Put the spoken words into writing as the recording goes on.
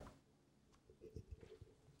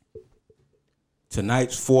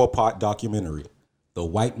Tonight's 4-part documentary, The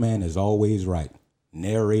White Man is Always Right,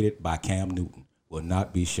 narrated by Cam Newton, will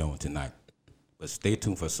not be shown tonight. But stay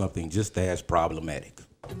tuned for something just as problematic.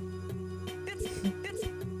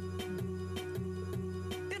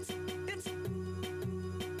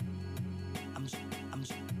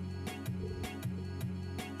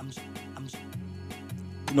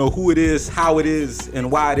 You know who it is, how it is,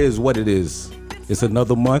 and why it is what it is. It's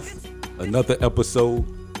another month, another episode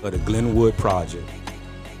of the Glynnwood Project.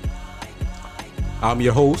 I'm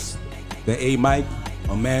your host, the A Mike,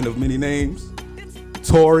 a man of many names.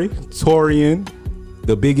 Torian,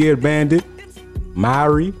 the big-eared bandit,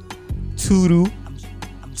 Mari, Tudu,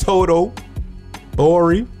 Toto,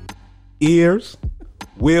 Ori, Ears,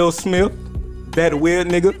 Will Smith, that weird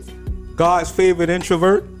nigga, God's favorite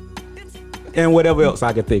introvert, and whatever else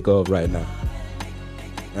I can think of right now.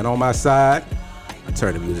 And on my side, I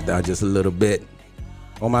turn the music down just a little bit.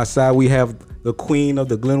 On my side, we have the queen of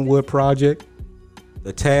the Glynnwood Project,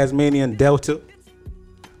 the Tasmanian Delta,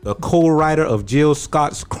 the co-writer of Jill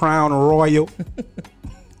Scott's Crown Royal,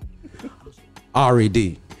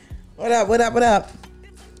 R.E.D. What up, what up, what up?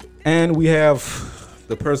 And we have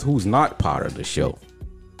the person who's not part of the show.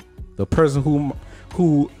 The person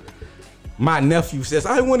who my nephew says,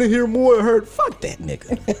 I want to hear more of her. Fuck that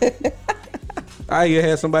nigga. I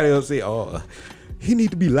had somebody else say, oh, he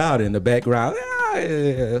need to be louder in the background.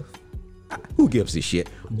 Who gives a shit?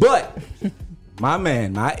 But my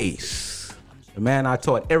man, my ace, the man I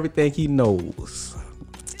taught everything he knows,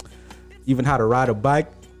 even how to ride a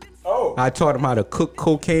bike. Oh, I taught him how to cook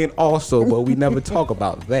cocaine also, but we never talk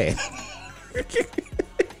about that.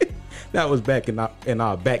 That was back in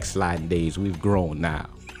our backsliding days. We've grown now.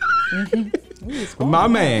 My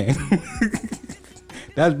man.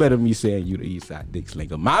 That's better than me saying you the East Side Dick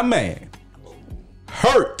Slinger. My man,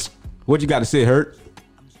 Hurt. What you got to say, Hurt?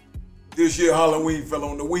 This year Halloween fell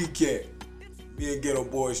on the weekend. Me and Ghetto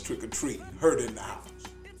Boys trick or treat. Hurt in the house.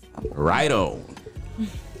 Right on.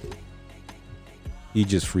 He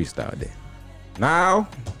just freestyled that. Now,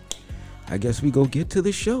 I guess we go get to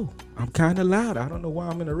the show. I'm kind of loud. I don't know why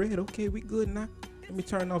I'm in the red. Okay, we good now. Let me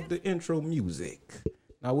turn off the intro music.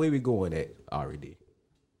 Now, where we going at, R.E.D.?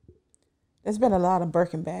 There's been a lot of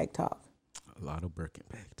Birkin bag talk. A lot of Birkin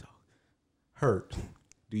bag talk. Hurt.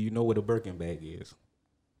 Do you know what a Birkin bag is?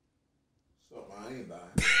 Something I ain't buying.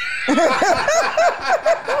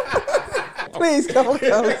 Please come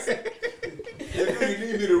close. If you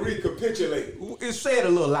need me to recapitulate. Say it a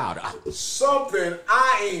little louder. Something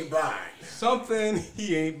I ain't buying. Something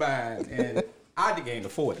he ain't buying. And I can't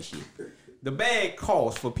afford the shit. The bag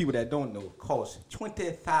costs, for people that don't know, costs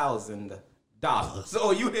 $20,000.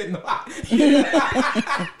 So you didn't know. You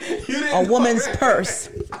didn't a woman's purse.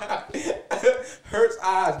 Hurt's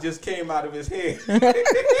eyes just came out of his head.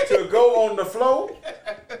 To go on the floor?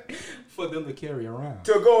 For them to carry around.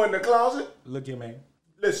 To go in the closet? Look here, man.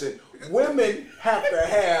 Listen, women have to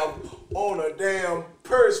have on a damn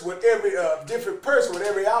purse with every different purse with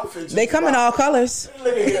every outfit. They come in all colors.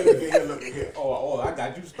 Look at here, look at here, look at here. Oh, I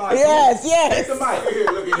got you started. Yes, yes. Take the mic.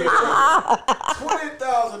 Look at here.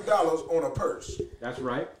 $20,000 on a purse. That's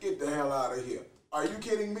right. Get the hell out of here. Are you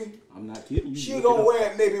kidding me? I'm not kidding you. She gonna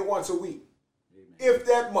wear it maybe once a week. If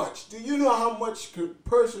that much. Do you know how much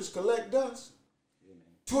purses collect dust?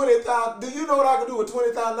 $20,000. Do you know what I could do with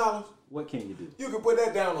 $20,000? What can you do? You can put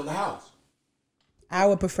that down on the house. I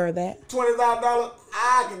would prefer that. $20,000,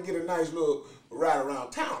 I can get a nice little ride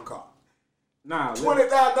around town car. Nah,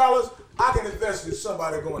 $20,000, I can invest in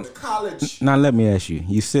somebody going to college. Now let me ask you: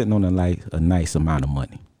 you sitting on a nice amount of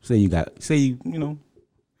money. Say you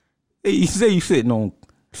sitting on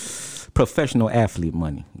professional athlete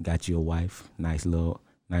money. You got your wife, nice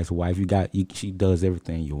wife. She does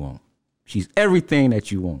everything you want. She's everything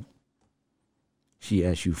that you want. She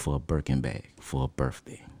asks you for a Birkin bag for a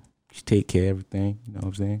birthday. She take care of everything, you know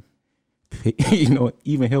what I'm saying?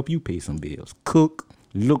 Even help you pay some bills. Cook,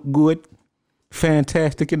 look good,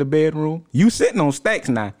 fantastic in the bedroom. You sitting on stacks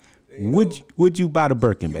now. Would you buy the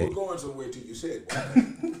Birkin bag? You were going somewhere till you said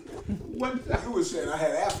what? You were saying I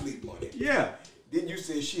had athlete money. Yeah. Then you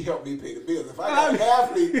said she helped me pay the bills. If I got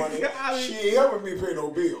athlete money, she ain't helping me pay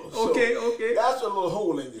no bills. Okay. That's a little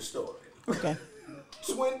hole in your story. Okay.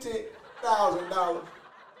 $20,000.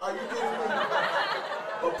 Are you kidding me?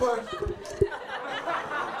 A purse?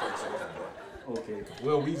 Okay.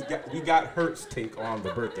 Well, we got Hurt's take on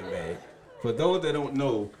the Birkin bag. For those that don't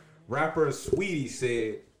know, rapper Sweetie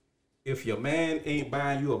said, if your man ain't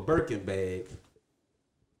buying you a Birkin bag,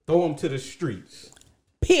 throw him to the streets.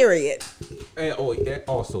 Period. And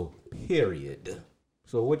also, period.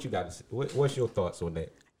 So what you got to say? What's your thoughts on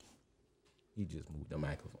that? You just moved the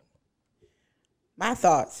microphone. My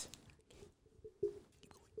thoughts.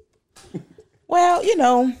 Well, you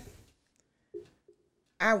know,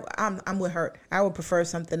 I'm with her. I would prefer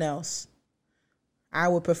something else. I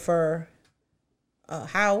would prefer a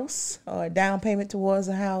house or a down payment towards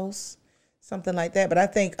a house, something like that. But I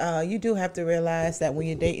think you do have to realize that when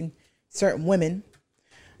you're dating certain women,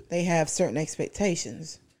 they have certain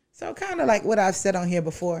expectations. So kind of like what I've said on here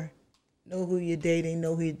before, know who you're dating,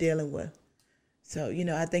 know who you're dealing with. So, you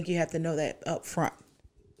know, I think you have to know that up front.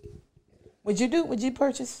 Would you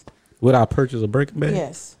purchase? Would I purchase a Birkin bag?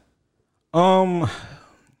 Yes.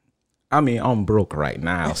 I mean, I'm broke right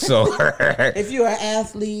now, so If you're an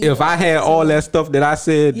athlete. if I had all that stuff that I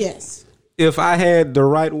said, Yes. if I had the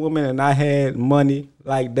right woman and I had money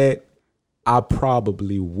like that, I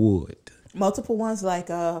probably would. Multiple ones like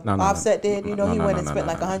Offset did. You know, he went and spent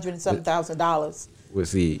like $100 and something $1,000. Well,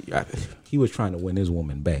 see, he was trying to win his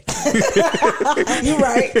woman back. You're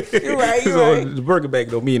right. So the Birkin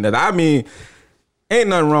bag don't mean that. I mean, ain't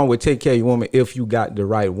nothing wrong with take care of your woman if you got the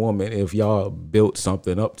right woman, if y'all built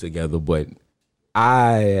something up together. But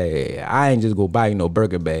I ain't just go buy you no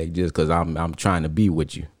Birkin bag just because I'm trying to be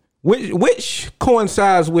with you. Which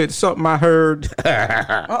coincides with something I heard.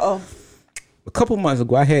 Uh-oh. A couple months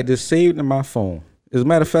ago, I had this saved in my phone. As a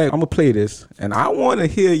matter of fact, I'm gonna play this, and I want to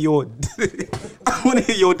hear your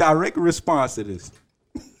direct response to this.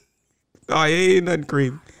 Oh, it ain't nothing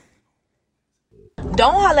crazy.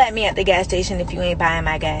 Don't holler at me at the gas station if you ain't buying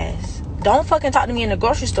my gas. Don't fucking talk to me in the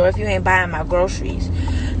grocery store if you ain't buying my groceries.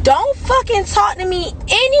 Don't fucking talk to me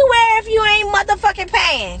anywhere if you ain't motherfucking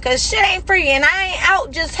paying. Cause shit ain't free and I ain't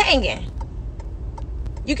out just hanging.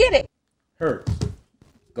 You get it? Hurt.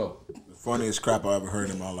 Go. The funniest crap I ever heard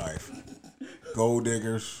in my life. Gold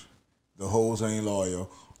diggers, the hoes ain't loyal.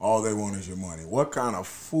 All they want is your money. What kind of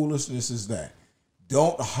foolishness is that?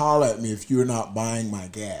 Don't holler at me if you're not buying my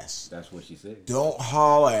gas. That's what she said. Don't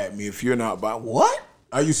holler at me if you're not buying. What?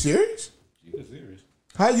 Are you serious? She was serious.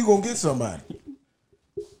 How you gonna get somebody?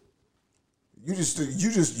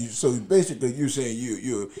 So basically you're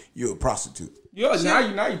saying you're a prostitute. Yeah,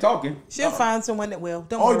 now you talking. She'll find someone that will.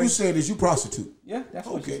 Don't All worry. you said is you prostitute. Yeah, that's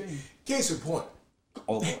what she's Okay. saying. Case in point.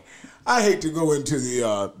 Oh. I hate to go into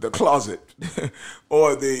the closet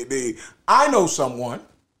or I know someone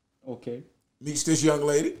Okay. meets this young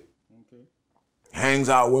lady, Okay. hangs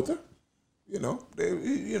out with her. You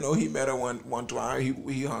know, he met her one time.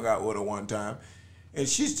 He hung out with her one time, and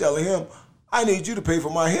she's telling him, "I need you to pay for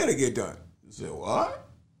my hair to get done." He said, "What?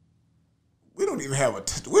 We don't even have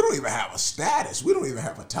a status. We don't even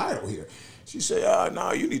have a title here." She said,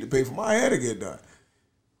 "No, you need to pay for my hair to get done."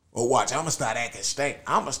 Well, watch, I'm going to start acting stink.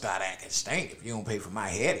 I'm going to start acting stink if you don't pay for my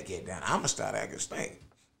hair to get done. I'm going to start acting stink.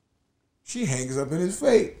 She hangs up in his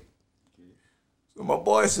face. So my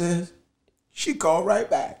boy says, she called right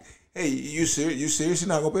back. "Hey, you serious? You serious? You're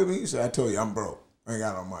not going to pay me?" He said, "I told you, I'm broke. I ain't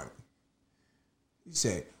got no money." He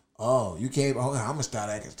said, "Oh, you can't? Oh, I'm going to start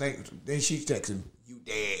acting stink." Then she texts him, "You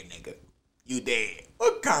dead, nigga. You dead."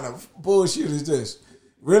 What kind of bullshit is this?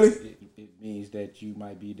 Really? It means that you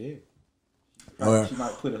might be dead. Or, she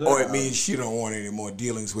might put a hood or it on. means she don't want any more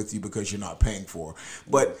dealings with you because you're not paying for her.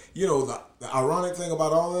 But, you know, the ironic thing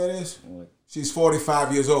about all that is she's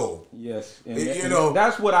 45 years old. Yes. And You know,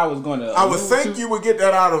 that's what I was going to I would think you would get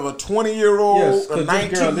that out of a 20-year-old, Yes, 'cause a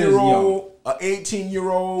this girl is 19-year-old, an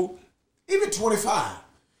 18-year-old, even 25.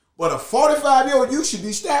 But a 45-year-old, you should be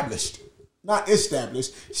established. Not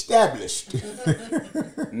established, established.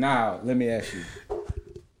 Now, let me ask you.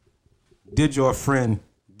 Did your friend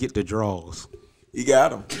get the draws? He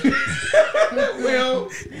got them. Well,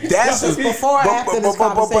 That's before or after this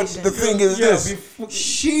conversation? But the thing is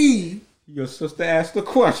she... Your sister asked the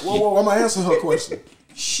question. Whoa, I'm going to answer her question.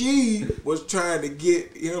 She was trying to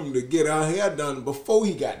get him to get her hair done before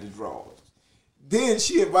he got the draws. Then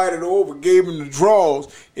she invited her over, gave him the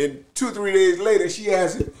draws, and 2 or 3 days later, she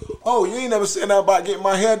asked him, "Oh, you ain't never said nothing about getting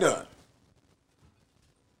my hair done.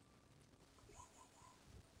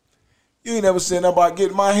 You ain't never said nothing about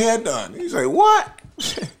getting my hair done." He's like, "What?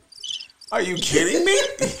 Are you kidding me?"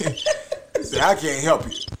 He said, "I can't help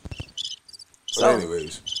you." So,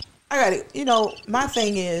 anyways. I got it. You know, my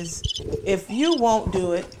thing is, if you won't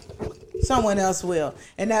do it, someone else will,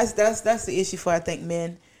 and that's the issue for I think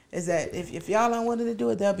men is that if y'all aren't willing to do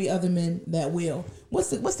it, there'll be other men that will. What's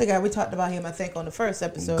the guy we talked about him? I think on the first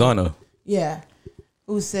episode. Gunner. Yeah,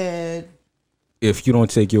 who said If you don't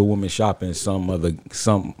take your woman shopping,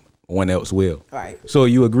 someone else will. Right. So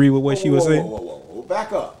you agree with what she was saying? Whoa.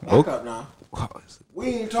 Back up now. Wow. We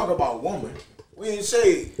ain't talking about woman. We ain't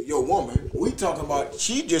say your woman. We talking about,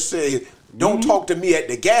 she just said, Don't talk to me at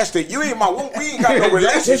the gas station. You ain't we ain't got no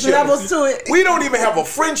relationship. There's levels to it. We don't even have a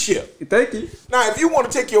friendship. Thank you. Now, if you want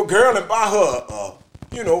to take your girl and buy her,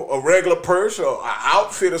 a regular purse or an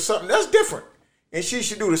outfit or something, that's different. And she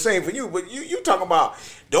should do the same for you. But you talking about,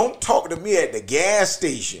 don't talk to me at the gas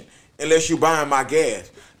station unless you buying my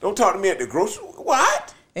gas. Don't talk to me at the grocery.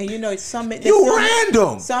 What? And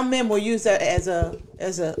random. Some men will use that as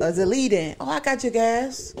a lead in. Oh, I got your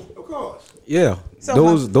gas. Of course. Yeah.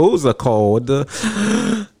 So those are called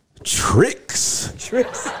tricks.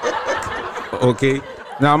 Tricks. Okay.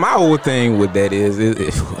 Now my whole thing with that is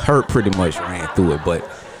it Hurt pretty much ran through it, but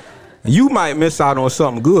you might miss out on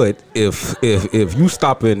something good if you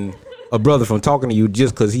stopping a brother from talking to you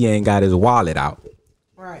just because he ain't got his wallet out.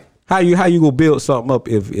 Right. How you gonna build something up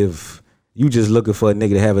if you just looking for a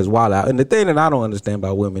nigga to have his wallet out? And the thing that I don't understand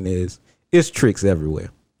about women is it's tricks everywhere.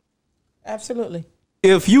 Absolutely.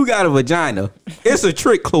 If you got a vagina, it's a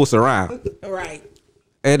trick close around. Right.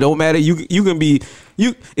 It don't matter. You can be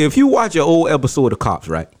if you watch an old episode of Cops,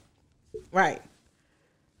 right? Right.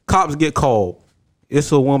 Cops get called.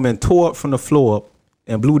 It's a woman tore up from the floor up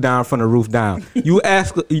and blew down from the roof down.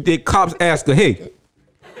 The cops ask her, hey,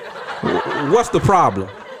 what's the problem?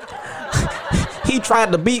 He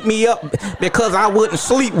tried to beat me up because I wouldn't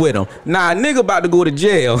sleep with him. Nah, a nigga about to go to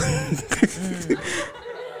jail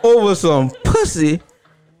over some pussy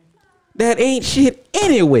that ain't shit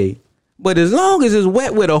anyway. But as long as it's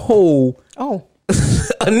wet with a hole, a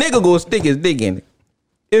nigga gonna stick his dick in it.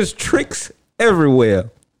 It's tricks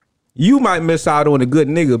everywhere. You might miss out on a good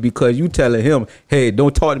nigga because you telling him, hey,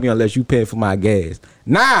 don't talk to me unless you pay for my gas.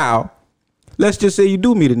 Now, let's just say you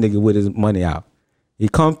do meet a nigga with his money out. He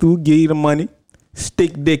come through, give you the money,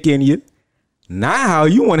 stick dick in you. Now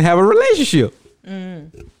you want to have a relationship.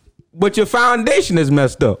 But your foundation is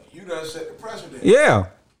messed up. You done set the precedent. Yeah.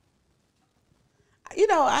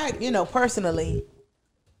 Personally,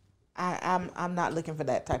 I'm not looking for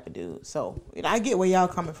that type of dude. So I get where y'all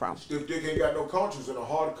coming from. Stiff dick ain't got no conscience and a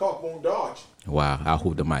hard cock won't dodge. Wow, I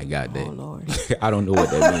hope the mic got that. Oh Lord. I don't know what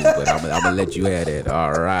that means, but I'm gonna let you have that.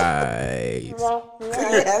 All right.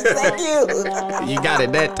 Yes, thank you. You got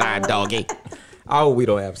it that time, doggy. I hope we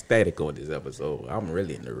don't have static on this episode. I'm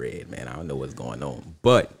really in the red, man. I don't know what's going on.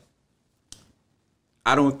 But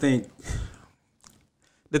I don't think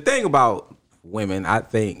the thing about women, I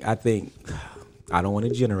think I don't want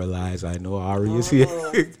to generalize. I know Ari is here.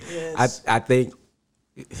 Yes. I think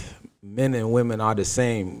men and women are the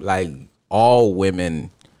same. Like all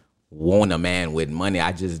women want a man with money.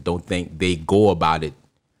 I just don't think they go about it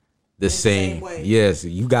the same way. Yes,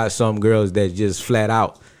 you got some girls that just flat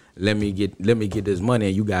out let me get this money,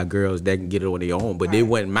 and you got girls that can get it on their own. But They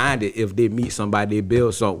wouldn't mind it if they meet somebody they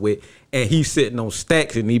build something with, and he's sitting on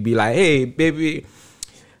stacks, and he be like, "Hey, baby,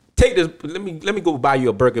 take this. Let me go buy you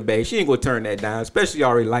a Birkin bag." She ain't gonna turn that down, especially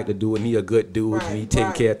already like the dude and he a good dude and he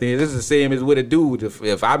taking care of things. This is the same as with a dude.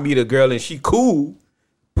 If I meet a girl and she cool,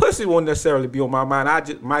 pussy won't necessarily be on my mind. I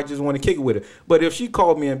might just want to kick it with her. But if she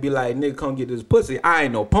called me and be like, "Nigga, come get this pussy," I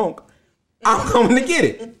ain't no punk. I'm coming to get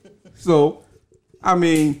it. So, I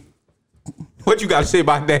mean, what you got to say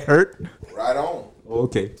about that, Hurt? Right on.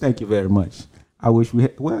 Okay, thank you very much. I wish we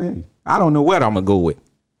had. Well, hey, I don't know what I'm gonna go with,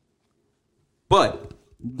 but.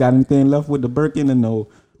 Got anything left with the Birkin and no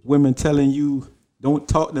women telling you don't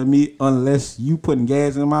talk to me unless you putting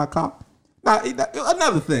gas in my car? Now,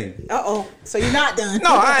 another thing. So you're not done?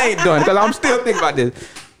 No, I ain't done because I'm still thinking about this.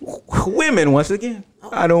 Women, once again,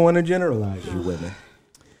 I don't want to generalize you women.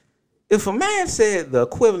 If a man said the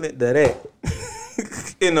equivalent to that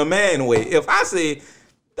in a man way, if I say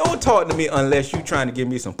don't talk to me unless you trying to give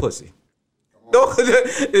me some pussy. Don't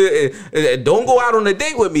go out on a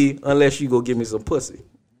date with me unless you go give me some pussy.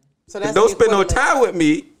 So that's don't spend no time with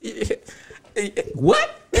me.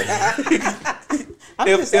 What?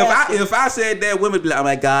 if I said that, women be like, "Oh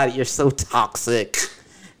my God, you're so toxic.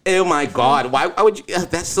 Oh my God, why would you?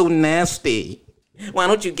 That's so nasty. Why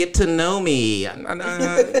don't you get to know me?" And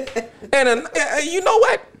you know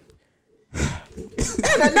what?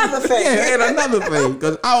 And another thing. Yeah, and another thing,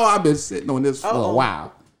 because I've been sitting on this for a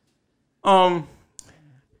while.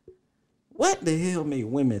 What the hell made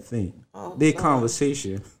women think their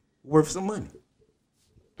conversation worth some money?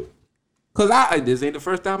 Because this ain't the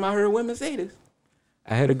first time I heard women say this.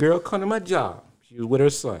 I had a girl come to my job. She was with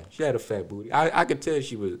her son. She had a fat booty. I could tell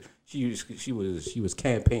she was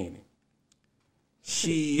campaigning.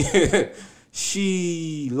 She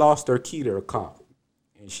lost her key to her car,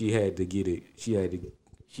 and she had to get it. She had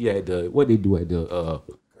to what they do at the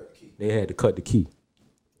they had to cut the key.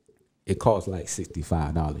 It cost like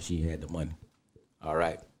 $65. She had the money. All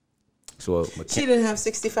right. So she didn't have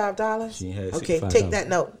 $65. She had $65. Okay, take that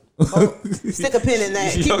note. Oh, stick a pin in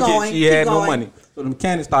that. She Keep going. She keep had going. no money. So the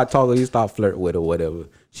mechanic started talking. He started flirting with her, whatever.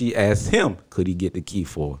 She asked him, could he get the key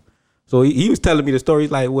for her? So he was telling me the story.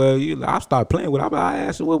 He's like, well, I started playing with her. I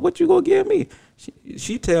asked her, well, what you gonna give me?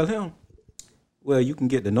 She tell him, well, you can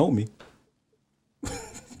get to know me.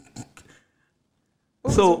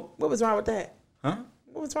 What was wrong with that? Huh?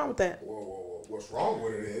 What was wrong with that? Whoa. What's wrong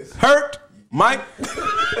with it is? Hurt, Mike.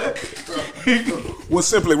 What's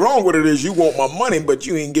simply wrong with it is you want my money, but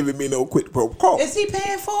you ain't giving me no quid pro quo. Is he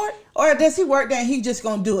paying for it, or does he work there and he just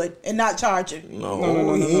gonna do it and not charge it?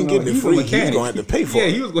 No, he ain't getting it free. He's gonna have to pay for it.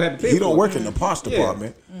 Yeah, he was gonna have to pay for it. He don't work in the parts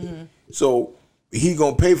department, so he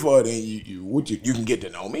gonna pay for it, and you can get to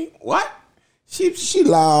know me. What? She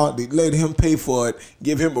lied. They let him pay for it.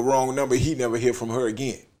 Give him a wrong number. He never hear from her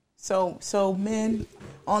again. So men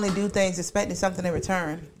only do things expecting something in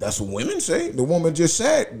return. That's what women say. The woman just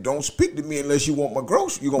said, "Don't speak to me unless you want my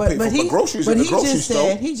groceries. You gonna pay for my groceries in the grocery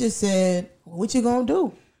store." He just said, "What you gonna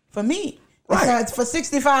do for me?" Right. For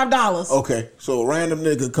 $65. Okay, so a random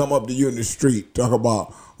nigga come up to you in the street, talk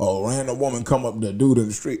about a random woman come up to a dude in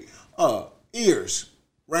the street. Ears.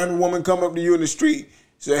 Random woman come up to you in the street,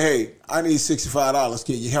 say, "Hey, I need $65.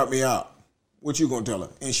 Can you help me out?" What you gonna tell her?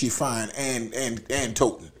 And she fine and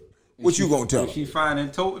toting. What you gonna tell her? She fine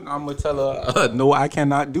and toting. I'm gonna tell her, no, I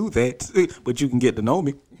cannot do that. But you can get to know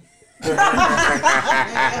me.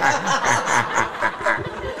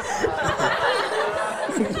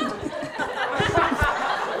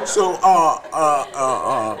 So,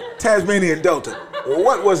 Tasmanian Delta.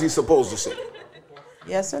 What was he supposed to say?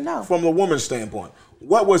 Yes or no? From the woman's standpoint,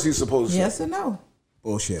 what was he supposed to say? Yes or no?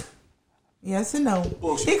 Bullshit. Yes or no?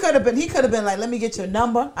 Bullshit. He could have been like, let me get your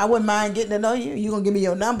number. I wouldn't mind getting to know you. You gonna give me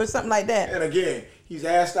your number, something like that. And again, he's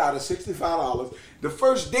asked out of $65. The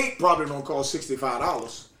first date probably don't cost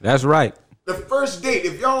 $65. That's right. The first date,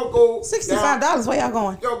 if y'all go $65. Where y'all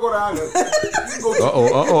going? y'all go down there. You go to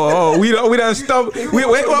Oh. We done stumbled. Wait.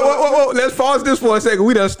 Let's pause this for a second.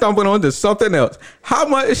 We done stumbled onto something else. How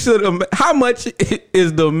much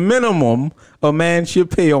is the minimum a man should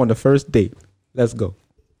pay on the first date? Let's go.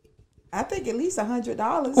 I think at least $100.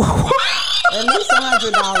 At least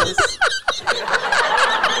 $100.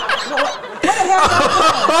 What the hell?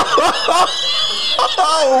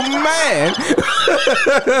 Oh man,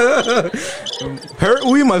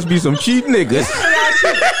 we must be some cheap niggas.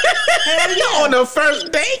 Hell yeah. On the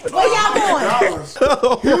first date. Where y'all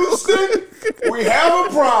going? Houston, we have a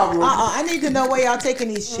problem. I need to know where y'all taking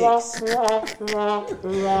these chicks.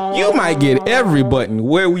 You might get every button.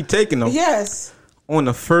 Where we taking them? Yes. On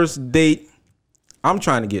the first date, I'm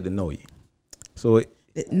trying to get to know you. So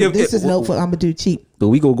I'm gonna do cheap. So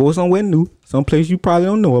we go somewhere new, someplace you probably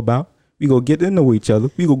don't know about. We go get to know each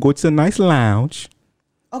other. We go to a nice lounge.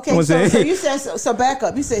 Okay, so you said so back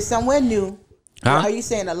up. You said somewhere new. Huh? Are you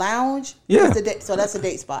saying a lounge? Yeah. So that's a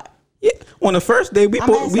date spot. Yeah. On the first date, I'm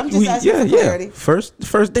just asking for clarity.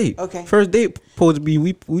 First date. Okay. First date supposed to be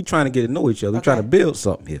we trying to get to know each other. We trying to build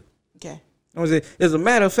something here. Okay. You know what I'm saying? As a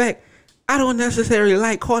matter of fact, I don't necessarily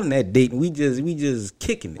like calling that dating. We just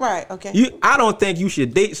kicking it. Right. Okay. I don't think you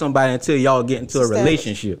should date somebody until y'all get into a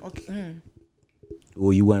relationship. Okay.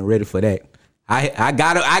 Well, you weren't ready for that. I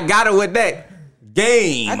got it with that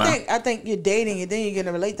game. I think you're dating and then you're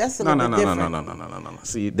gonna relate. That's a little bit different. No.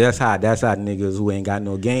 See, that's how niggas who ain't got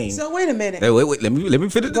no game. So wait a minute. Wait. Let me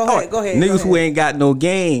finish the thought. Go ahead. Niggas who ain't got no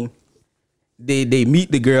game, they meet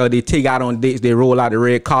the girl, they take out on dates, they roll out the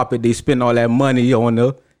red carpet, they spend all that money on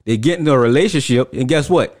her, they get into a relationship, and guess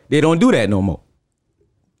what? They don't do that no more.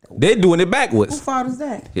 They're doing it backwards. Who fault is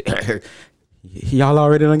that? Y'all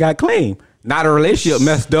already done got claim. Not a relationship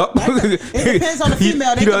messed up. It depends on the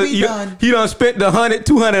female. They can be done. He done spent the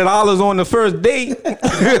 $200 on the first date.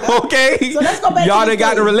 Okay. So let's go back. Y'all done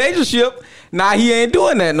got the relationship. Now he ain't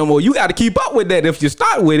doing that no more. You got to keep up with that. If you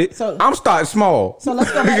start with it, I'm starting small. So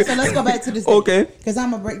let's go back. To this. Okay. Because I'm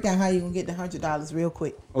gonna break down how you gonna get the $100 real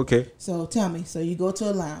quick. Okay. So tell me. So you go to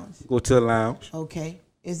a lounge. Go to a lounge. Okay.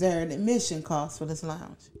 Is there an admission cost for this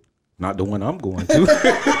lounge? Not the one I'm going to.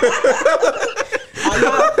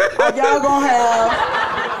 Are y'all gonna have?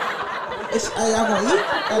 Are y'all gonna eat?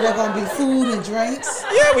 Are there gonna be food and drinks?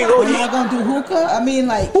 Yeah, we gonna eat. Y'all gonna do hookah? I mean,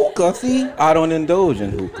 like hookah. See, I don't indulge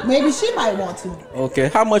in hookah. Maybe she might want to. Okay,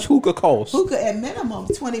 how much hookah costs? Hookah at minimum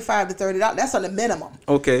 $25 to $30. That's on the minimum.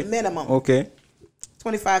 Okay. Minimum. Okay.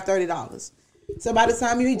 $25, $30. So by the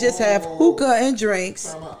time you just have hookah and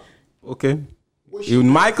drinks. Okay. You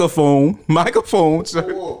microphone,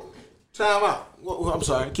 sir. Whoa. Time out. I'm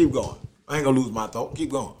sorry. Keep going. I ain't gonna lose my thought.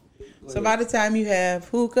 Keep going. So by the time you have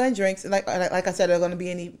hookah and drinks, like I said, are there gonna be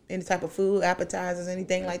any type of food, appetizers,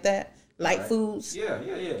 anything like that? light foods. Yeah.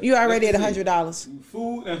 You already at $100.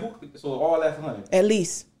 Food and hookah, so all that's 100. At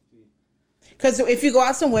least. Because if you go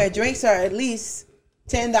out somewhere, drinks are at least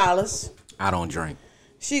 $10. I don't drink.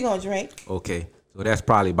 She gonna drink. Okay. So that's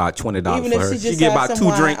probably about $20 Even for if her. she just get have about some 2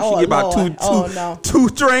 wine. drinks. Oh, She get about Lord. two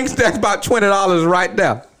drinks. That's about $20 right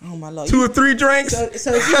there. Oh my Lord. 2 or 3 drinks. So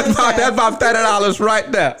if you that's about $30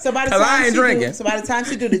 right there. So by the 'Cause time I ain't drinking. so by the time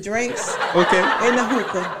she do the drinks Okay. and the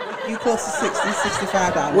hookah, you close to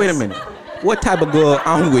 $65. Wait a minute. What type of girl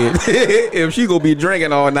I'm with if she gonna be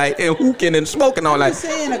drinking all night and hookah and smoking all I'm night? just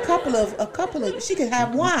saying a couple of she could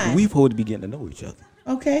have wine. We supposed to be getting to know each other.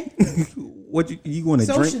 Okay. What you want to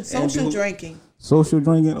drink? Social drinking. Social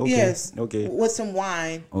drinking? Okay. Yes. Okay. With some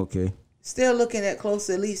wine. Okay. Still looking at close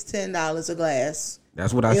to at least $10 a glass.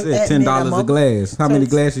 That's what I At said. $10 a minimum. glass. How So many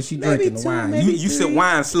glasses she maybe drinking? The 2, wine. maybe You said 3.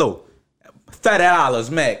 wine slow. $30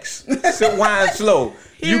 max. Sip wine slow.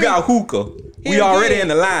 You got hookah. We Here already again,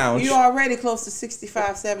 in the lounge. You already close to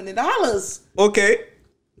 $65, $70. Okay.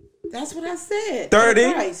 That's what I said. 30.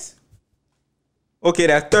 The price. Okay,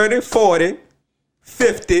 that's 30, 40,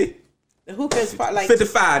 50, The hookah is like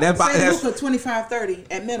 55. That's about say that's hookah 25, 30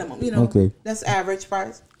 at minimum. You know. Okay. That's average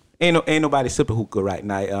price. ain't nobody sipping hookah right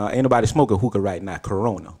now. Ain't nobody smoking hookah right now.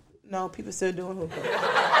 Corona. No, people still doing hookah.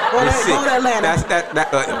 Go to Atlanta. That's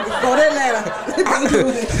Go to Atlanta.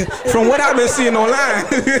 from what I've been seeing online.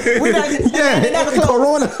 They never close.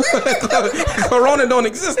 Corona don't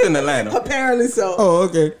exist in Atlanta. Apparently so. Oh,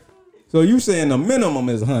 okay. So you saying the minimum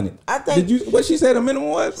is 100? I think. Did you? What she said the minimum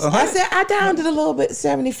was? 100? I said I downed it a little bit,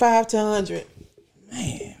 75 to 100.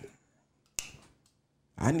 Man,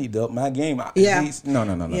 I need to up my game. Yeah. No.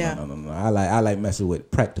 Yeah. No. I like messing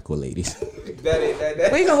with practical ladies.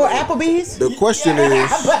 Where you gonna go? Applebee's? The question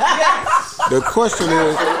is,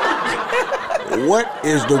 what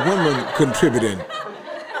is the woman contributing?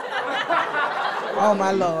 Oh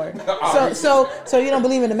my Lord. So you don't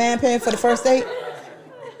believe in the man paying for the first date?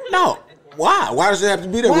 No. Why? Why does it have to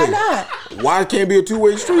be that Why way? not? Why it can't be a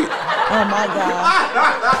two-way street? Oh my God.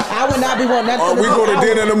 I would not be wanting that. We go to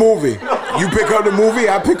dinner and a movie. You pick up the movie,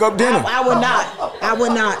 I pick up dinner. I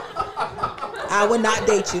would not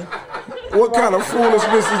date you. What kind of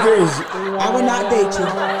foolishness is this? I would not date you.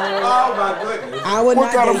 Oh my goodness. I would What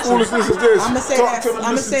not kind of date you. foolishness is this? I'm gonna say Talk that. to the I'm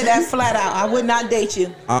gonna say Mr. that G. flat out. I would not date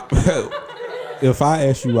you. If I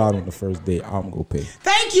ask you out on the first date, I'm gonna pay.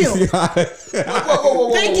 Thank you.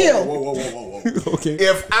 Whoa. Thank you. Whoa. Okay.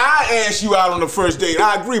 If I ask you out on the first date,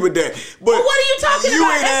 I agree with that. But what are you talking you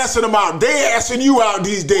about? ain't asking them out. They asking you out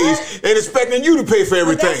these days and expecting you to pay for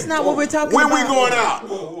everything. that's not what we're talking when about. When we going out?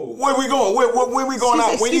 Where we going? Where we going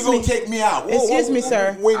out? When you gonna take me out? Excuse me,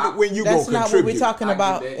 sir. When you That's gonna not what contribute? we're talking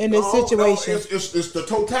about in this situation. It's the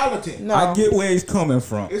totality. No. I get where he's coming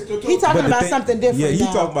from. It's the He talking about something different. Yeah, he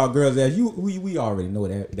now. talking about girls that we already know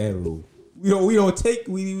that rule. We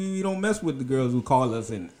don't mess with the girls who call us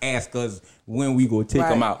and ask us when we go take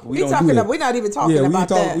them out. We're not even talking about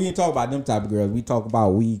that. We ain't talk about them type of girls. We talk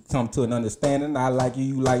about we come to an understanding. I like you,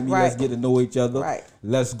 you like me. Right. Let's get to know each other. Right.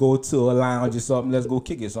 Let's go to a lounge or something. Let's go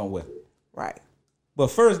kick it somewhere. Right. But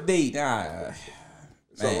first date,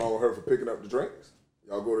 Something wrong with her for picking up the drinks.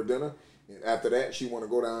 Y'all go to dinner, and after that, she want to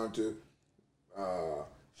go down to.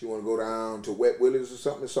 Wet Willie's or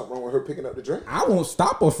something. There's something wrong with her picking up the drink. I won't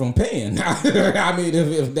stop her from paying. I mean,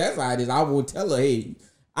 if that's how it is, I won't tell her, hey,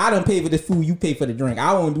 I done pay for the food, you pay for the drink.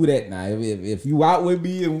 I won't do that now. If you out with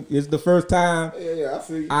me and it's the first time, Yeah, I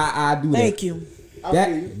feel you. I do that. Thank you.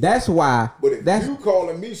 That's why. But if you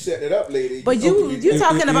calling me setting it up, lady. But you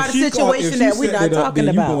talking about a situation that we're not talking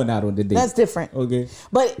about. You going out on the date. That's different. Okay.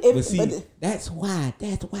 But that's why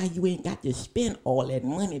you ain't got to spend all that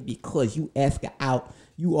money because you ask her out.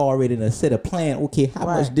 You already done set a plan. Okay, how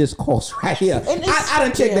much this costs right here? I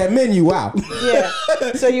done checked that menu out. Yeah.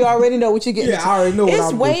 So you already know what you're getting. Yeah, I already know.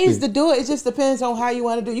 It's ways to do it. It just depends on how you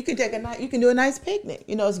want to do it. You can you can do a nice picnic.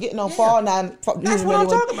 You know, it's getting on fall now. That's what I'm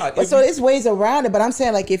talking about. So it's ways around it. But I'm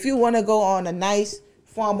saying, like, if you want to go on a nice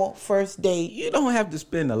formal first date, you don't have to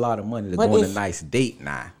spend a lot of money to go on a nice date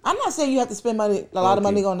now. I'm not saying you have to spend a lot of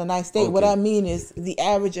money to go on a nice date. What I mean is the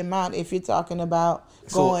average amount. If you're talking about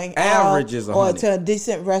going average out is or to a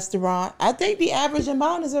decent restaurant, I think the average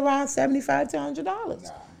amount is around $75 to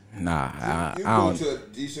 $100. Nah, you I go don't. to a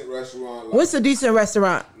decent restaurant. Like What's a decent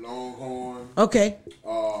restaurant? Longhorn. Okay.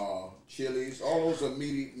 Chili's. All those are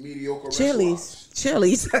mediocre Chili's. restaurants.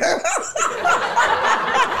 Chili's. Wait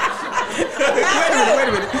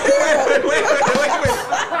a minute.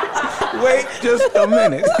 Wait just a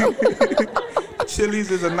minute.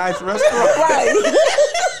 Chili's is a nice restaurant. Right.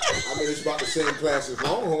 I mean, it's about the same class as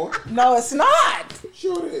Longhorn. No, it's not.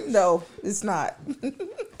 Sure it is. No, it's not.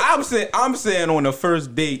 I'm saying on the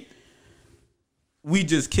first date, we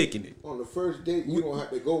just kicking it. On the first date, you don't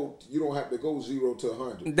have to go 0 to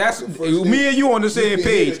 100. That's me me and you on the same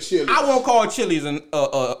page. I won't call Chili's a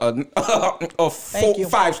Thank you.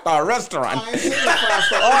 5-star restaurant. I ain't saying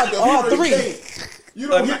 5-star. All three. You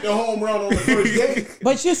don't hit the home run on the first date.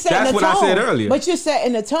 But you're setting That's the tone. what I said earlier. But you're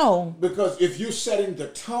setting the tone. Because if you're setting the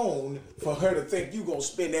tone for her to think you gonna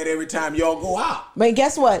spend that every time y'all go out. But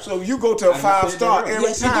guess what? So you go to a 5-star every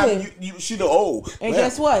Yes, you time did. she the And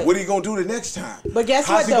guess what? What are you gonna do the next time? But guess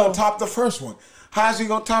How's what, he gonna though? top the first one? How's he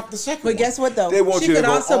gonna top the second one? But guess what, though? They want She you to could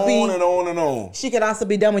go also on be- and on and on. She could also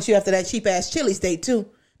be done with you after that cheap ass Chili's date too.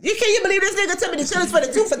 Can you believe this nigga took me to Chili's for the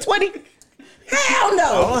 2 for $20? Hell no.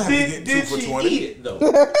 I don't have to get 2 for 20. Eat it though?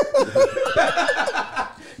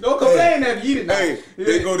 Don't complain that you eat it now. Hey,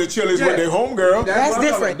 they go to Chili's with their homegirl. That's what I'm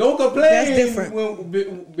different. talking about. Don't complain. That's different.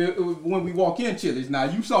 When we walk in Chili's. Now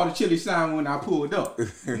you saw the Chili sign when I pulled up.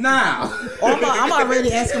 Now. I'm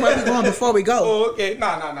already asking where we going before we go. Oh, okay.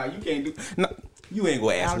 No. You can't do. No. You ain't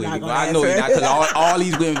gonna ask I'm where not we go. gonna I know you're not, answer. because all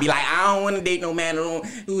these women be like, I don't want to date no man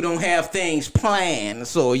who don't have things planned.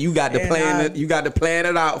 So you got to And plan it. You got to plan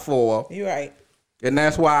it out for her. You're right. And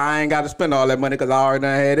that's why I ain't got to spend all that money, because I already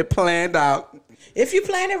done had it planned out. If you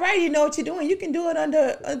plan it right, you know what you're doing. You can do it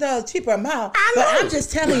under a cheaper amount. I But know. I'm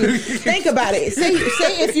just telling you, think about it. Say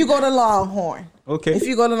if you go to Longhorn. Okay. If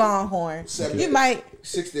you go to Longhorn, you might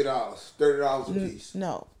 $60, $30 a piece.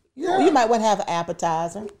 no. You might want to have an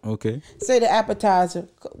appetizer. Okay. Say the appetizer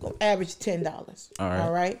average $10. All right.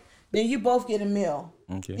 All right. Then you both get a meal.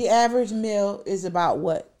 Okay. The average meal is about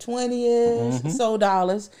what, $20 so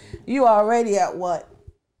dollars. You already at what,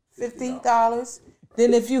 $50.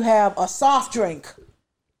 Then if you have a soft drink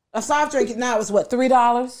now is what,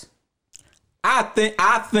 $3. I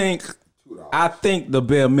think the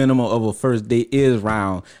bare minimum of a first date is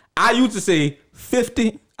around. I used to say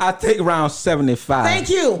 50. I think around 75. Thank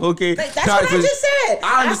you. Okay. That's what I just said.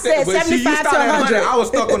 I understand. I said but see, you 75 to started at 100. I was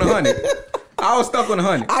stuck on 100. I was stuck on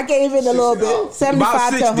 100. I gave it a little bit,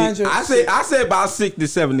 75 to 100. I said about 60,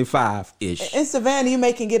 75 ish. In Savannah,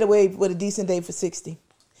 you can get away with a decent date for 60.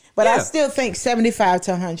 But I Yeah. still think 75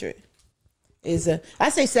 to 100 I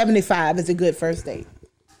say 75 is a good first date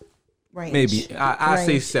range. Maybe I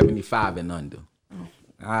say Range. 75 and under.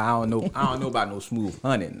 I don't know about no smooth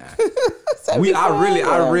 100 now. I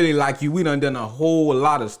 75. really like you. We done a whole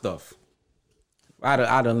lot of stuff.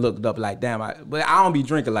 I done looked up like damn. But I don't be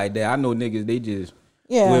drinking like that. I know niggas, they just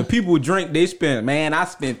when people drink, they spend. Man, I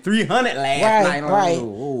spent $300 last night. Right.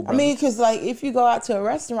 Oh, I mean, because like if you go out to a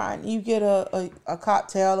restaurant, you get a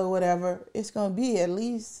cocktail or whatever, it's gonna be at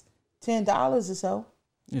least $10 or so.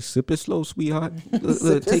 just sip it slow, sweetheart.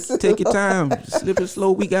 Look, take your time. Sip it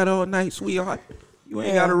slow. We got all night, sweetheart. You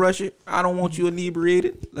ain't gotta rush it. I don't want you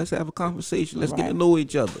inebriated. Let's have a conversation. Let's get to know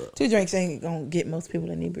each other. 2 drinks ain't gonna get most people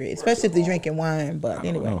inebriated, especially if they're drinking wine. But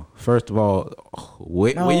anyway, No, first of all,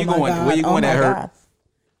 where Oh you my going? God. Where you going Oh at my her? God.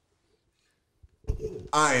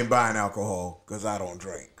 I ain't buying alcohol because I don't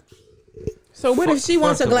drink. So what if she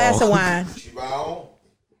wants a First of glass all- of wine? She buy on.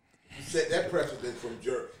 You set that precedent from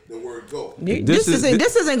the word go. This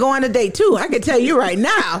isn't going to date 2. I can tell you right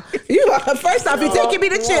now. First off, you're taking me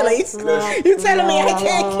to Chili's. You telling me I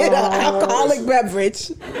can't get an alcoholic beverage?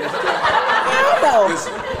 Hell no.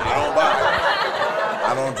 Listen, I don't buy it.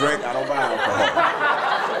 I don't drink. I don't buy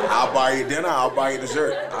alcohol. I'll buy you dinner. I'll buy you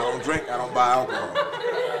dessert. I don't drink. I don't buy alcohol.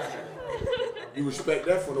 You respect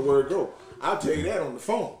that from the word go. I'll tell you that on the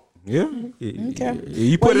phone. Yeah. Okay.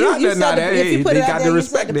 You put it out there now. If you put They it out got there, to you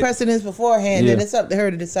set respect the it. precedence beforehand, then Yeah. it's up to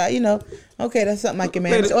her to decide. Okay, that's something I can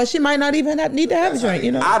manage, or she might not even need to have a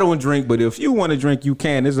drink. I don't drink, but if you want to drink, you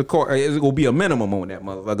can. It's gonna be a minimum on that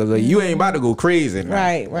motherfucker. So you ain't about to go crazy. Now.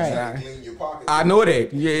 Right. Clean your pockets. I know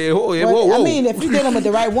that. Yeah. Whoa. Well, I mean, if you're dealing with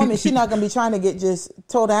the right woman, she's not gonna be trying to get just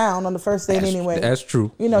toe down on the first date anyway. That's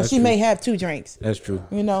true. That's she true. may have 2 drinks. That's true.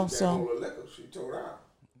 So Hold the liquor, she told out.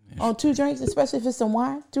 on 2 drinks, especially if it's some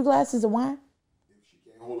wine, 2 glasses of wine. She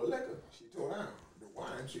can't hold the liquor, she told out. The wine,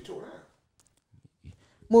 she told out.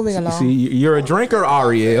 Moving along. See, you're a drinker,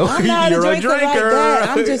 Ariel. I'm not you're a drinker like that.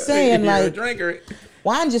 I'm just saying, you're a like, drinker.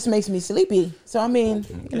 wine just makes me sleepy. So I mean,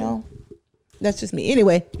 that's just me.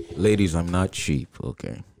 Anyway, Ladies, I'm not cheap.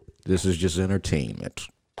 Okay, this is just entertainment.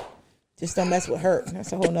 just don't mess with her.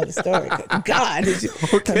 That's a whole nother story. God,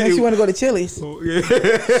 Okay. unless you want to go to Chili's. All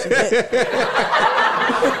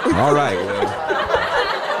right. Well,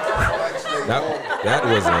 that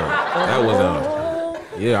was a.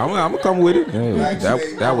 Yeah, I'm gonna come with it. Yeah,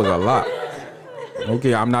 that was a lot.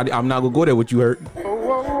 Okay, I'm not gonna go there. What you heard?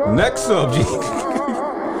 Next subject.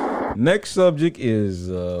 Next subject is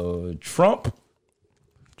Trump.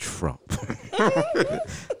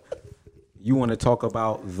 You want to talk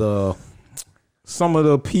about some of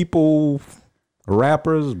the people,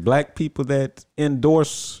 rappers, black people that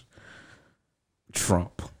endorse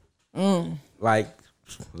Trump, like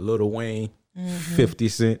Lil Wayne, 50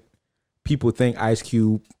 Cent. People think Ice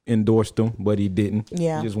Cube endorsed him, but he didn't.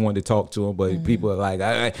 Yeah. He just wanted to talk to him, but people are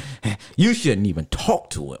like, you shouldn't even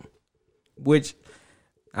talk to him. Which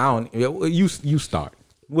I don't. You start.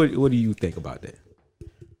 What do you think about that?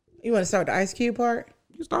 You want to start with the Ice Cube part?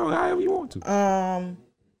 You start however you want to.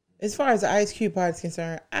 As far as the Ice Cube part is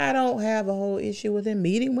concerned, I don't have a whole issue with him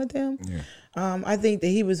meeting with him. Yeah. I think that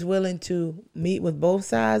he was willing to meet with both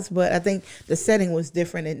sides, but I think the setting was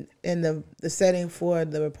different. In the setting for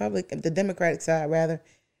the Democratic side, rather,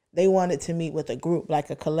 they wanted to meet with a group, like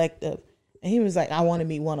a collective. And he was like, I want to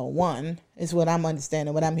meet one-on-one, is what I'm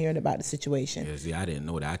understanding, what I'm hearing about the situation. Yeah, see, I didn't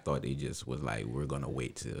know that. I thought they just was like, we're going to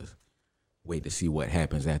wait to see what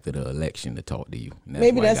happens after the election to talk to you.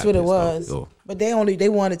 Maybe that's what it was. But they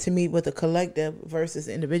wanted to meet with a collective versus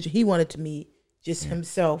individual. He wanted to meet just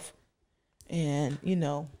himself. And,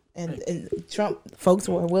 and Trump folks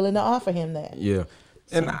were willing to offer him that. Yeah.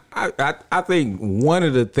 So. And I think one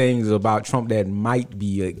of the things about Trump that might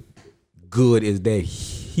be good is that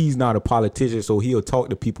he's not a politician, so he'll talk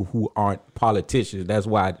to people who aren't politicians. That's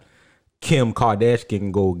why Kim Kardashian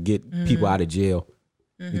can go get people out of jail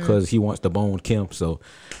because he wants to bone Kim. So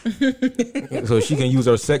she can use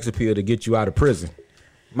her sex appeal to get you out of prison.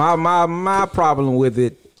 My problem with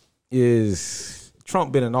it is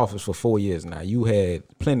Trump been in office for 4 years now. You had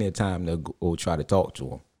plenty of time to go try to talk to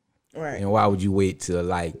him. Right. And why would you wait till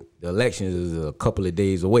the elections is a couple of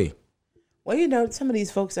days away? Well, some of these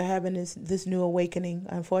folks are having this new awakening,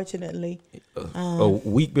 unfortunately. A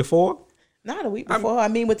week before? Not a week before. I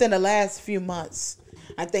mean, within the last few months.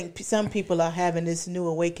 I think some people are having this new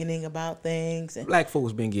awakening about things. And black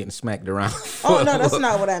folks been getting smacked around. Oh, no, that's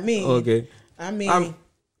not what I mean. Okay. I mean,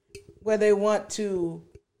 where they want to...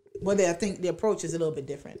 Well, I think the approach is a little bit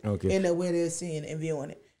different. Okay. In the way they're seeing and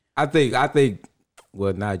viewing it. I think.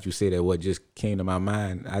 Well, now that you say that, what just came to my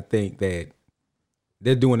mind, I think that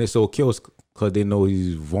they're doing this so close because they know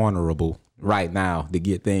he's vulnerable right now to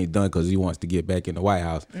get things done because he wants to get back in the White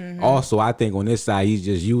House. Also, I think on this side he's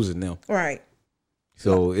just using them. Right.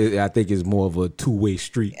 So I think it's more of a two-way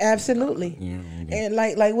street. Absolutely. Yeah. And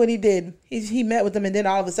like what he did, he met with them, and then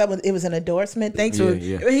all of a sudden it was an endorsement. Thanks for.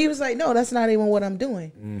 He was like, no, that's not even what I'm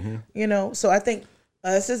doing. So I think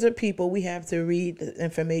us as a people, we have to read the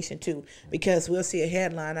information too, because we'll see a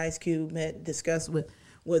headline Ice Cube had discussed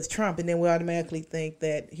with Trump, and then we automatically think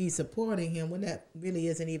that he's supporting him when that really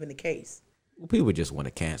isn't even the case. People just want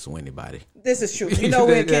to cancel anybody. This is true. You know,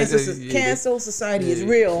 when cancel society is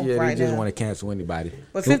real right now. They just want to cancel anybody.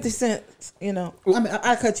 But 50 Cent,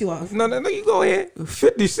 I cut you off. No, you go ahead.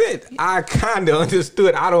 50 Cent, I kind of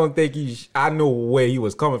understood. I don't think I know where he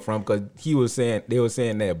was coming from because they were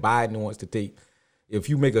saying that Biden wants to take, if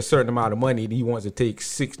you make a certain amount of money, he wants to take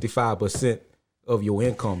 65% of your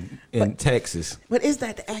income in taxes. But is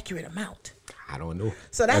that the accurate amount? I don't know.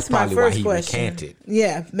 So that's my first question. Recanted.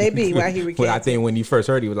 Yeah, maybe why he recanted. But I think when he first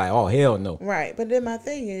heard it, he was like, oh, hell no. Right. But then my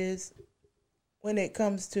thing is, when it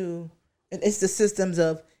comes to, it's the systems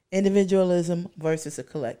of individualism versus a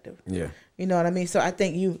collective. Yeah. You know what I mean? So I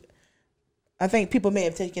think people may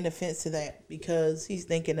have taken offense to that because he's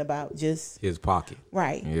thinking about just his pocket.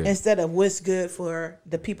 Right. Yeah. Instead of what's good for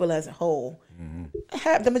the people as a whole.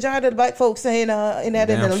 Have the majority of the black folks saying in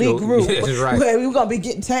an elite group right. where we're gonna be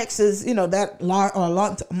getting taxes, that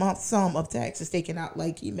large sum of taxes taken out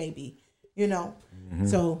like he may be,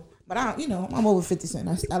 So, but I'm over 50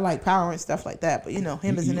 Cent. I like Power and stuff like that, but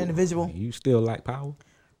him as an individual. You still like Power?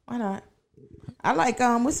 Why not? I like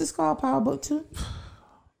what's this called? Power Book 2.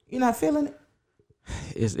 You're not feeling it?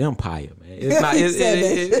 It's Empire, man. It's not.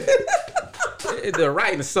 The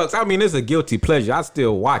writing sucks. I mean, it's a guilty pleasure. I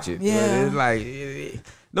still watch it. Yeah. It's like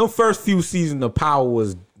no first few seasons of Power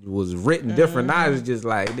was written different. Now it's just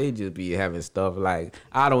like they just be having stuff like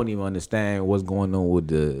I don't even understand what's going on with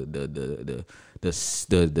the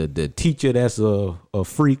teacher that's a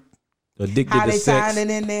freak. Addicted how to they sex.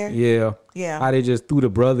 signing in there? Yeah. How they just threw the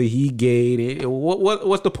brother he gay.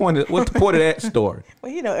 What's the point of that story?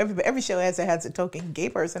 Well, every show has a token gay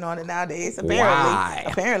person on it nowadays. Why?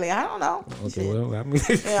 Apparently, I don't know. Okay, well, I mean,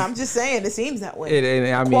 I'm just saying it seems that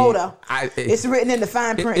way. Quota. It's written in the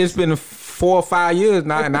fine print. It's been 4 or 5 years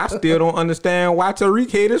now, and I still don't understand why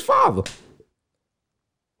Tariq hate his father.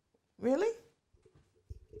 Really?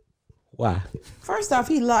 Why? First off,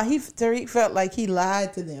 Tariq felt like he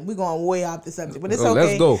lied to them. We're going way off the subject, but it's okay.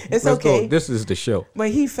 Let's go. Let's go. This is the show.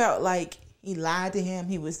 But he felt like he lied to him.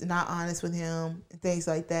 He was not honest with him and things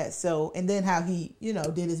like that. So, and then how he,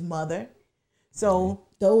 did his mother. So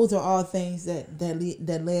those are all things that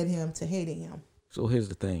led him to hating him. So here's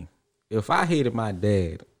the thing. If I hated my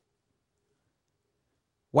dad,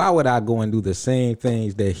 why would I go and do the same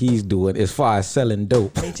things that he's doing as far as selling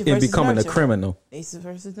dope and becoming a criminal? Nature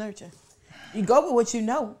versus nurture. You go with what you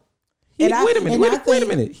know. Wait a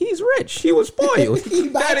minute. He's rich. He was spoiled.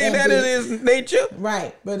 that is his nature.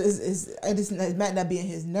 Right. But it might not be in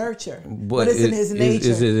his nurture. But it's in his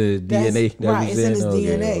nature. It's in his DNA. Right. It's in his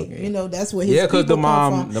DNA. Okay. You know, that's where his people the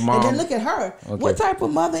mom. And then look at her. Okay. What type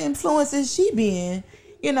of mother influence is she being?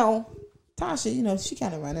 You know, Tasha, you know, she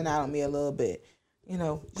kind of running out on me a little bit. You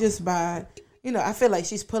know, just by, you know, I feel like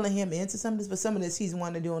she's pulling him into some of this, but some of this he's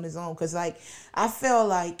wanting to do on his own. Because, like, I feel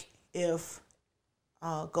like if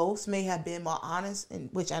Ghost may have been more honest, and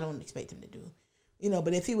which I don't expect him to do, you know,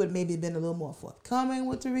 but if he would maybe been a little more forthcoming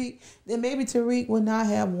with Tariq, then maybe Tariq would not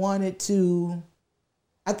have wanted to.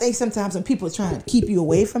 I think sometimes when people are trying to keep you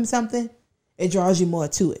away from something, it draws you more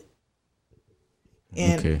to it.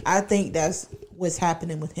 And I think that's what's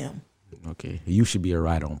happening with him. Okay. You should be a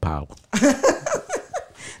right on power.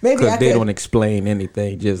 Maybe because they don't explain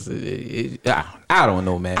anything. Just I don't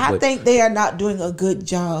know, man. I think they are not doing a good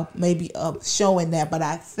job, maybe, of showing that. But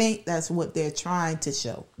I think that's what they're trying to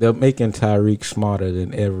show. They're making Tyreek smarter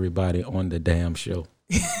than everybody on the damn show.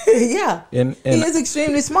 Yeah, and he is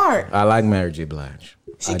extremely smart. I like Mary J. Blige.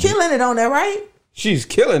 She's killing it on there, right? She's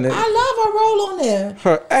killing it. I love her role on there.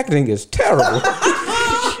 Her acting is terrible.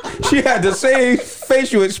 She had the same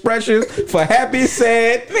facial expressions for happy,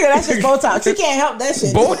 sad. Nigga, that's just Botox. She can't help that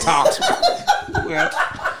shit. Botox. Well,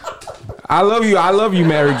 I love you,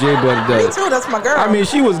 Mary J. But me too. That's my girl. I mean,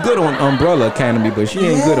 she was good on Umbrella Academy, but she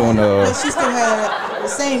ain't good on. But she still had the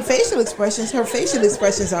same facial expressions. Her facial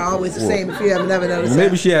expressions are always the same. If you have never noticed.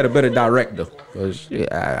 Maybe she had a better director.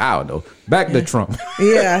 I don't know. Back to Trump.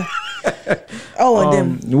 Yeah. Oh,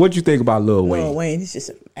 and then what you think about Lil Wayne? Lil Wayne, he's just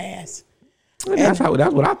an ass. That's what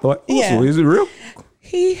I thought. Yeah. Also, is it real?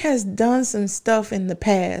 He has done some stuff in the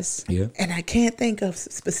past. Yeah. And I can't think of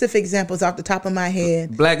specific examples off the top of my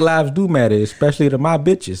head. Black lives do matter, especially to my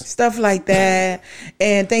bitches. Stuff like that.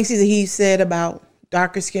 And things he said about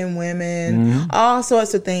darker skinned women, all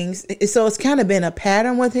sorts of things. So it's kind of been a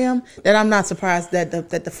pattern with him that I'm not surprised that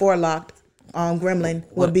the forelocked gremlin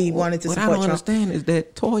would be wanting to support Trump. What I don't understand is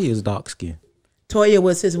that Toya's dark skin. Toya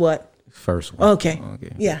was his what? First one. Okay.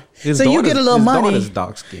 Yeah. So you get a little money. His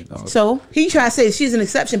dark skin. So he tried to say she's an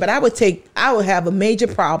exception, but I would have a major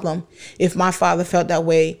problem if my father felt that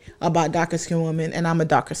way about darker skinned women, and I'm a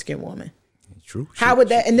darker skinned woman. True. How would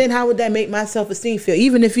that make my self-esteem feel?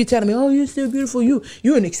 Even if you're telling me, oh, you're still beautiful,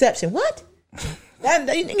 you're an exception. What?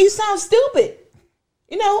 That you sound stupid.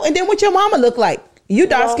 You know, and then what your mama look like? You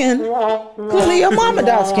dark skinned. Clearly your mama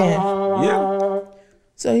dark skinned. Yeah.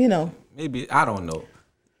 So, you know. Maybe, I don't know.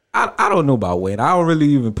 I don't know about Wayne. I don't really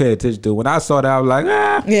even pay attention to it. When I saw that, I was like,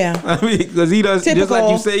 Yeah. I mean, because he does, typical, just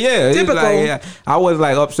like you said, yeah. Typical. It's like, yeah. I was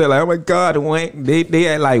like upset, like, oh my God, Wayne. They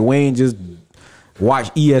had like Wayne just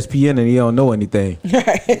watch ESPN and he don't know anything.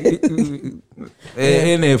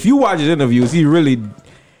 And if you watch his interviews, he really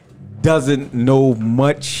doesn't know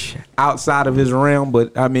much outside of his realm.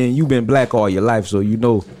 But I mean, you've been black all your life, so you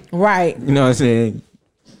know. Right. You know what I'm saying?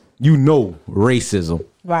 You know racism.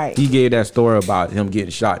 Right. He gave that story about him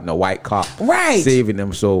getting shot and a white cop saving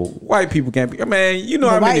him. So white people can't be. Man, you know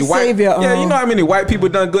how many white savior, you know how many white people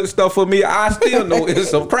done good stuff for me. I still know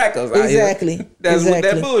it's some crackers. Exactly. That's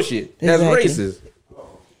that bullshit. That's racist.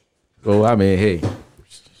 So I mean, hey,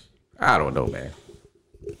 I don't know, man.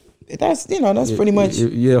 That's pretty much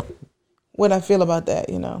what I feel about that.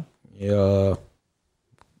 You know. Yeah.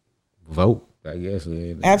 Vote, I guess.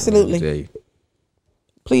 Absolutely.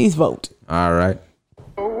 Please vote. All right.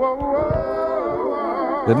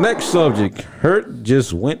 The next subject, Hurt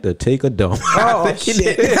just went to take a dump. Oh,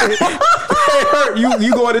 shit. Hey, Hurt,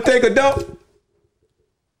 you going to take a dump?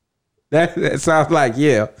 That sounds like,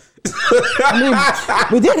 yeah. I mean,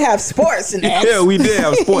 we did have sports in that. Yeah, we did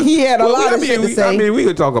have sports. He had a lot of shit to say. I mean, we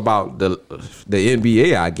could talk about the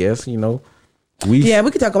NBA, I guess, you know. We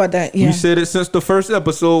could talk about that. Yeah. We said it since the first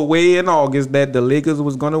episode, way in August, that the Lakers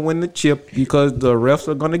was going to win the chip because the refs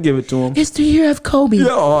are going to give it to them. It's the year of Kobe. Yeah,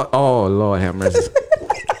 oh Lord have mercy.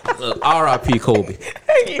 R.I.P. Kobe.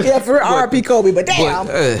 Yeah, for R.I.P. Kobe, but damn.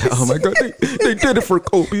 Oh my God, they did it for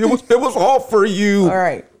Kobe. It was all for you. All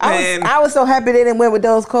right. I was so happy they didn't win with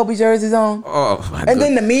those Kobe jerseys on. Oh my God. And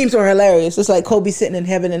then the memes were hilarious. It's like Kobe sitting in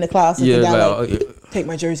heaven in the closet. Yeah, take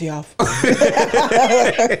my jersey off.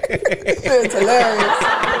 It's hilarious.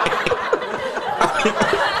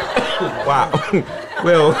 Wow.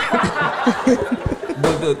 Well,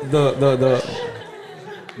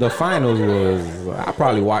 the finals was, I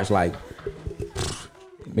probably watched like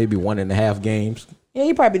maybe 1.5 games. Yeah,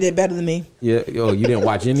 he probably did better than me. Yeah. Oh, you didn't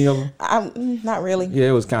watch any of them? Not really. Yeah,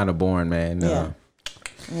 it was kind of boring, man.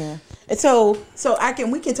 Yeah. And so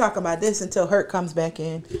we can talk about this until Hurt comes back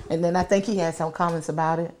in, and then I think he had some comments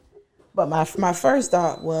about it. But my first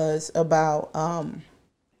thought was about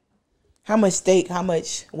how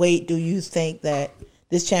much weight do you think that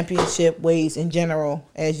this championship weighs in general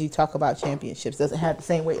as you talk about championships? Does it have the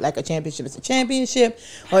same weight like a championship is a championship,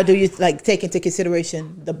 or do you like take into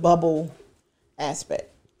consideration the bubble aspect?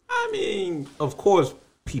 I mean, of course,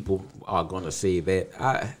 people are gonna say that.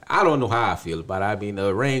 I don't know how I feel about it. I mean,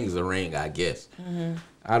 a ring's a ring, I guess. Mm-hmm.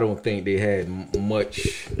 I don't think they had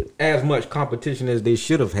as much competition as they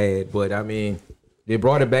should have had. But I mean, they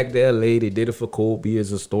brought it back to LA. They did it for Kobe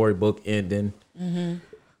as a storybook ending. Mm-hmm.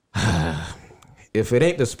 If it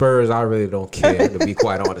ain't the Spurs, I really don't care, to be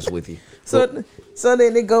quite honest with you. So then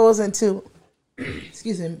it goes into,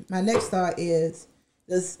 excuse me, my next thought is,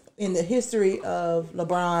 in the history of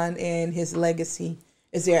LeBron and his legacy,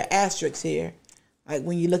 is there an asterisk here? Like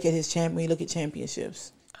when you look at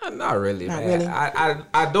championships. Not really, Not man. really.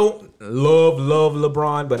 I don't love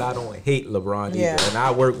LeBron, but I don't hate LeBron either. And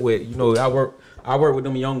I work with, I work with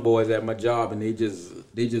them young boys at my job, and they just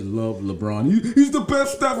love LeBron. He's the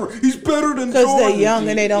best ever. He's better than Jordan. Because they're young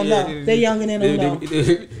and they don't know. They're young and they don't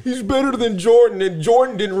know. He's better than Jordan, and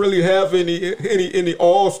Jordan didn't really have any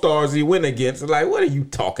all-stars he went against. Like, what are you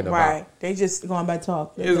talking about? Right. They just going by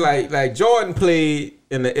talk. It's like Jordan played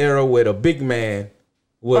in the era where the big man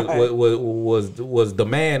was the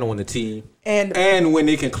man on the team, and when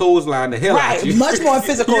they can clothesline the hell out you, much more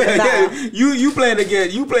physical than now. You playing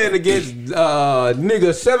against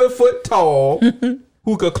nigga 7 foot tall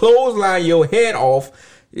who could clothesline your head off.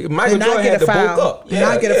 Michael Jordan had to bulk up.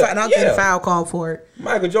 Not get a foul call for it.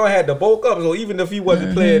 Michael Jordan had to bulk up, so even if he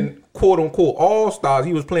wasn't playing quote unquote all stars,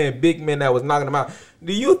 he was playing big men that was knocking them out.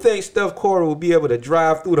 Do you think Steph Curry will be able to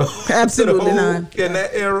drive through the absolutely not in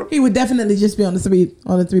that era? He would definitely just be on the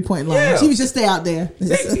 3-point line. Yeah. He would just stay out there.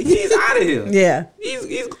 He's out of here. Yeah,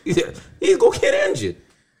 he's gonna get injured.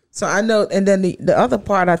 So I know, and then the other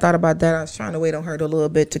part I thought about that, I was trying to wait on her a little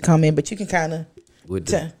bit to come in, but you can kind of with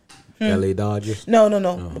the LA Dodgers. No.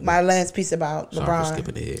 My last piece about Sorry LeBron. for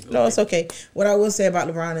skipping ahead. No, it's okay. What I will say about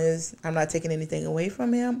LeBron is I'm not taking anything away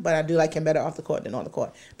from him, but I do like him better off the court than on the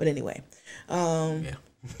court. But anyway,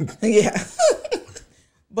 yeah.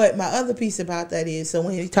 But my other piece about that is, so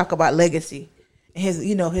when you talk about legacy, he's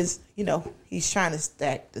trying to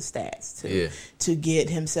stack the stats to get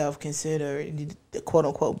himself considered the quote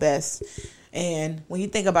unquote best. And when you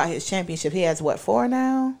think about his championship, he has 4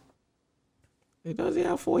 now? Does he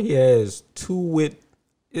have 4? He has 2 with.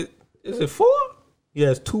 Is it 4? He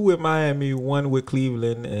has 2 with Miami, 1 with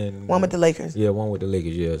Cleveland, and 1 with the Lakers. Yeah, 1 with the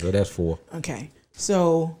Lakers. Yeah, so that's 4. Okay,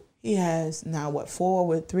 so he has now 4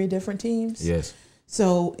 with 3 different teams. Yes.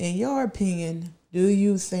 So, in your opinion, do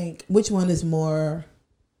you think which one is more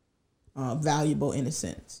valuable in a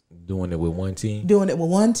sense? Doing it with one team. Doing it with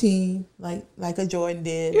one team, like a Jordan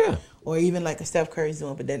did. Yeah. Or even like a Steph Curry's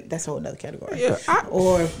doing, but then that's a whole other category. Yeah.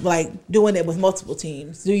 Or like doing it with multiple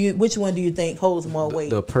teams. Which one do you think holds more weight?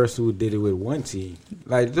 The person who did it with one team.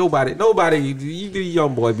 Like nobody. You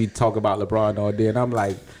young boy be talking about LeBron all day, and I'm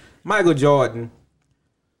like, Michael Jordan.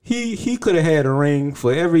 He could have had a ring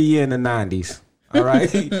for every year in the 90s. All right.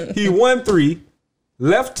 He won 3.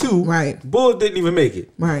 Left 2. Right. Bulls didn't even make it.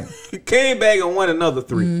 Right. Came back and won another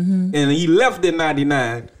 3. Mm-hmm. And he left in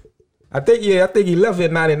 99. I think he left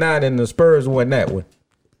in 99 and the Spurs won that one.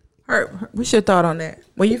 Hurt. What's your thought on that?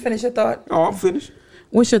 When you finish your thought? Oh, I'm finished.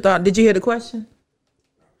 What's your thought? Did you hear the question?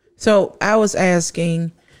 So I was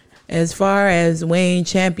asking, as far as weighing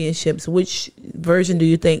championships, which version do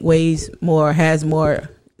you think has more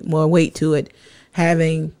weight to it?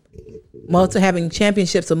 Having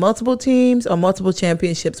championships with multiple teams or multiple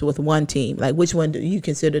championships with one team? Like, which one do you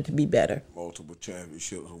consider to be better? Multiple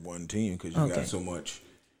championships with one team because you got so much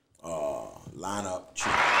lineup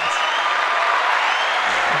change.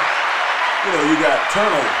 You got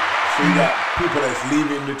turnover. So you got people that's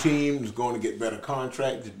leaving the team, that's going to get better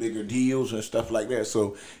contracts, bigger deals and stuff like that.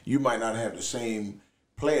 So you might not have the same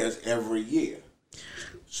players every year.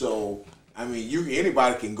 So I mean,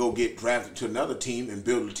 anybody can go get drafted to another team and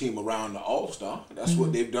build a team around the All-Star. That's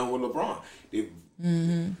what they've done with LeBron.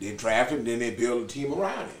 They draft him, then they build a team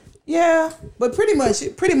around him. Yeah, but pretty much,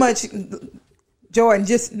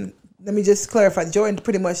 Jordan. Let me just clarify. Jordan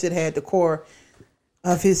pretty much had the core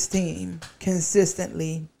of his team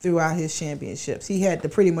consistently throughout his championships. He had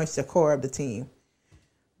pretty much the core of the team.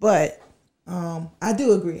 But I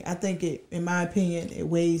do agree. I think in my opinion, it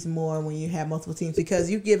weighs more when you have multiple teams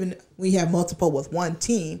because we have multiple with one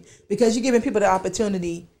team because you're giving people the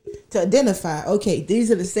opportunity to identify. Okay,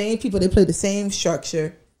 these are the same people. They play the same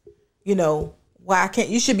structure. You know, why can't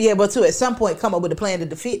you should be able to at some point come up with a plan to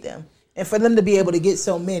defeat them, and for them to be able to get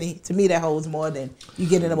so many, to me that holds more than you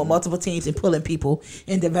getting them with multiple teams and pulling people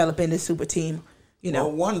and developing this super team. You know,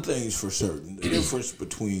 well, one thing's for certain: the difference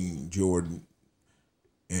between Jordan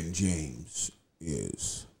and James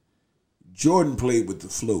is Jordan played with the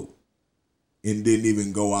flu and didn't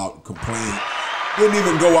even go out complaining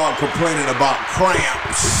about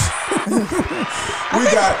cramps. we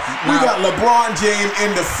got LeBron James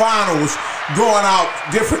in the finals going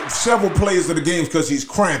out several plays of the games because he's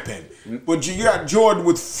cramping. But you got Jordan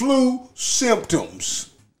with flu symptoms.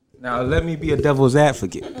 Now, let me be a devil's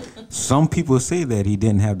advocate. Some people say that he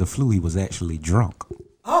didn't have the flu. He was actually drunk.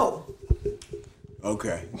 oh.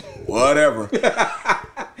 Okay, whatever.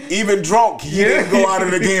 Even drunk, he didn't go out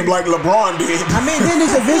of the game like LeBron did. I mean, then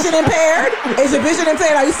is your vision impaired? Is your vision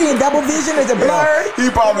impaired? Are you seeing double vision? Is it blurred?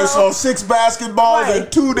 He probably saw 6 basketballs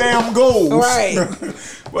and 2 damn goals. Right.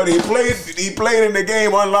 But he played in the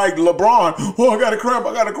game unlike LeBron. Oh, I got a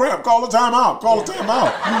cramp. Call the timeout.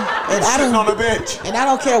 And sitting on the bench. And I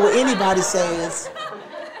don't care what anybody says.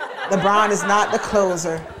 LeBron is not the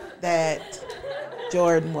closer that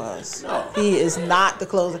Jordan was. No. He is not the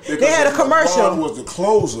closer. Because they had a if commercial. LeBron was the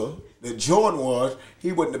closer that Jordan was,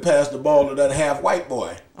 he wouldn't have passed the ball to that half white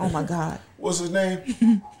boy. Oh my God. What's his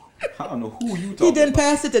name? I don't know who you talking He didn't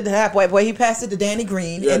pass it to the half white boy. He passed it to Danny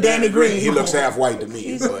Green. Yeah, and Danny Green. He looks half white to me.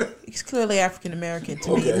 He's clearly African American to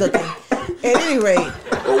me Okay. looking. At any rate.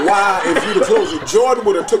 But why, if you the closer, Jordan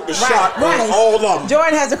would have took the shot on all of them.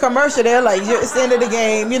 Jordan has a commercial there, like, it's the end of the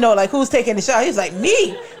game, you know, like, who's taking the shot? He's like,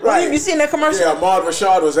 me. Right. You seen that commercial? Yeah, Ahmad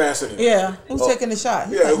Rashad was asking him. Yeah, who's taking the shot?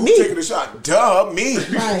 He's Yeah, like, who's me. taking the shot? Duh, me.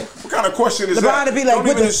 Right. What kind of question is LeBron that? would be like, Don't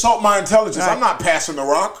what even the- insult my intelligence. Right. I'm not passing the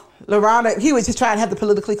rock. LeBron, he was just trying to have the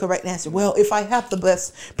politically correct answer. Well, if I have the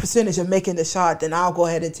best percentage of making the shot, then I'll go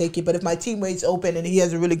ahead and take it. But if my teammate's open and he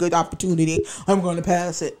has a really good opportunity, I'm going to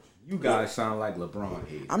pass it. You guys sound like LeBron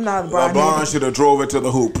here. I'm not a LeBron. LeBron should have drove it to the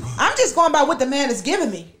hoop. I'm just going by what the man is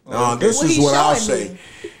giving me. This What is he's what I'll showing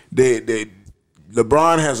say.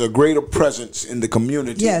 LeBron has a greater presence in the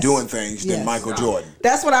community Yes. doing things than Yes. Michael Jordan.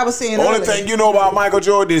 That's what I was saying The only earlier. thing you know about Michael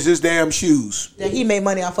Jordan is his damn shoes. That he made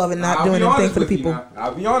money off of it, not I'll doing be anything honest for the with you people. now.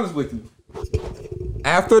 I'll be honest with you.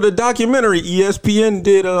 After the documentary, ESPN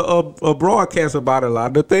did a broadcast about a lot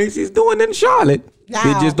of the things he's doing in Charlotte. Nah.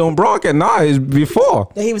 They just don't broadcast. Nah, it's before.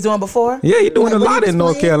 That he was doing before? Yeah, he's doing Like a when he lot was in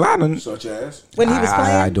North playing? Carolina. Such as? When he was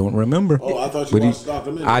playing? I don't remember. Oh, I thought you But he- watched the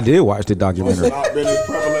documentary. I did watch the It's documentary. not been as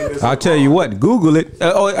prevalent as I'll tell you what, Google it.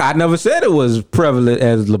 I never said it was prevalent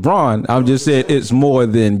as LeBron. I'm just saying it's more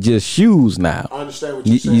than just shoes now. I understand what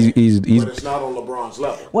you're saying, He's- but it's not on LeBron's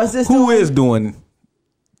level. What's this Who doing? is doing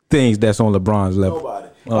things that's on LeBron's level? Nobody.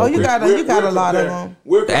 Oh, you got a lot of them.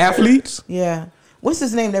 The athletes? Yeah. What's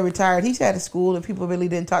his name that retired? He's had a school and people really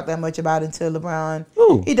didn't talk that much about it until LeBron.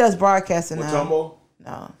 Who? He does broadcasting now. Mutombo?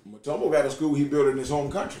 No. Mutombo got a school he built in his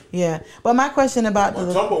home country. Yeah. But my question about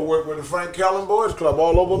Mutombo worked with the Frank Callen Boys Club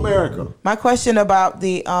all over America.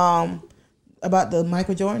 the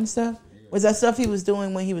Michael Jordan stuff, was that stuff he was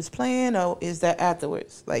doing when he was playing, or is that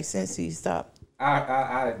afterwards? Like since he stopped?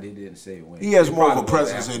 They didn't say when. He has more of a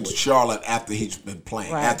presence in Charlotte after he's been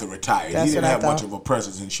playing, Right. after retired. That's He didn't what I have much thought. of a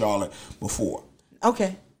presence in Charlotte before.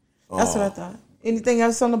 Okay. That's what I thought. Anything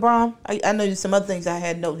else on LeBron? I know there's some other things I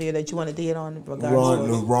had note here that you wanted to hit on in regards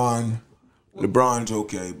to LeBron's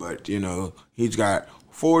okay, but you know he's got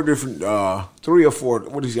 4 different, 3 or 4.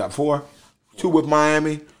 What he's got 4, 2 with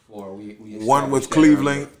Miami, one with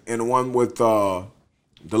Cleveland, and one with the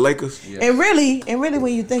Lakers. Yeah. And really,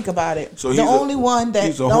 when you think about it, So the only one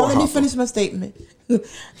that let me finish my statement.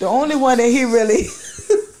 The only one that he really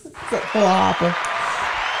hopper.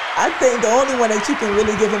 I think the only one that you can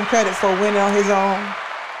really give him credit for winning on his own,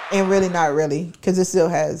 and really not really, because it still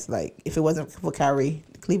has, like, if it wasn't for Kyrie,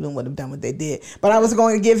 Cleveland would have done what they did. But I was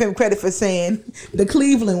going to give him credit for saying the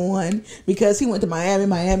Cleveland one, because he went to Miami.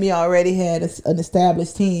 Miami already had an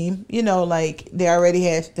established team. You know, like, they already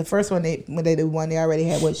had the first one when they won. They already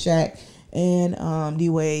had Shaq and D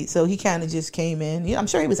Wade. So he kind of just came in. Yeah, I'm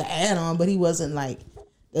sure he was an add-on, but he wasn't like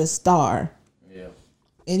the star. Yeah.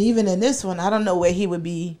 And even in this one, I don't know where he would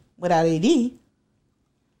be without AD. It's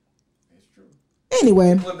true.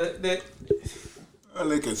 Anyway. Well,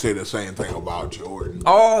 They can say the same thing about Jordan.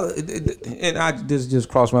 and this just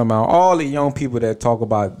crossed my mind. All the young people that talk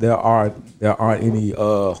about there aren't any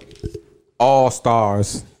all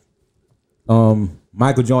stars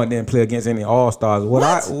Michael Jordan didn't play against any All-Stars.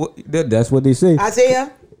 That's what they say.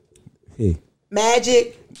 Isaiah, Hey,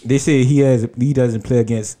 Magic. they say he doesn't play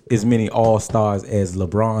against as many All-Stars as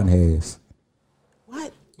LeBron has.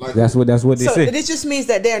 What? That's what they So say. this just means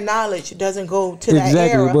that their knowledge doesn't go to that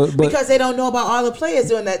Exactly, era but because they don't know about all the players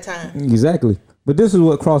during that time. Exactly. But this is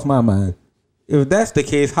what crossed my mind. If that's the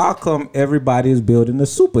case, how come everybody is building a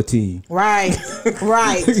super team? Right,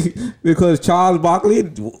 right. Because Charles Barkley,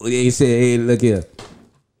 they said, hey, look here,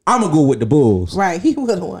 I'm going to go with the Bulls. Right, he would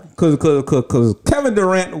have won. Because Kevin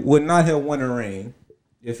Durant would not have won a ring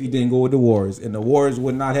if he didn't go with the Warriors. And the Warriors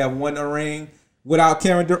would not have won a ring without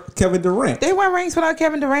Kevin Durant. They won rings without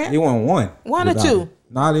Kevin Durant? They won one. One or two?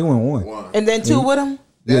 Nah, they won one. And then two with him?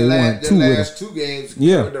 That They won last two games,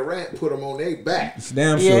 Yeah. Kevin Durant put them on their back.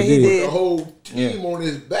 Damn Yeah, sure he did. did. The whole team on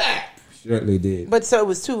his back. Certainly did. But so it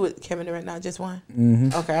was two with Kevin Durant, not just one?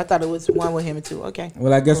 Mm-hmm. Okay, I thought it was one with him and two. Okay.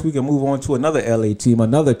 Well, I guess we can move on to another LA team,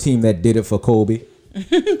 another team that did it for Kobe.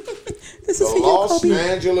 This is The for you, Los Kobe.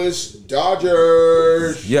 Angeles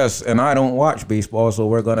Dodgers. Yes, and I don't watch baseball, so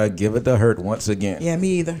we're gonna give it the hurt once again. Yeah,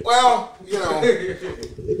 me either. Well,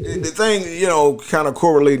 the thing, kind of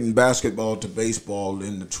correlating basketball to baseball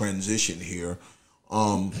in the transition here.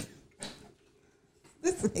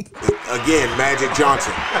 Again, Magic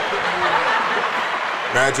Johnson.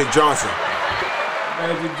 Magic Johnson.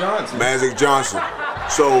 Magic Johnson.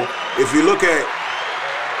 So if you look at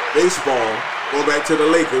baseball, go back to the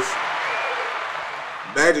Lakers.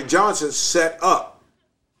 Magic Johnson set up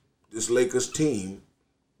this Lakers team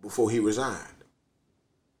before he resigned.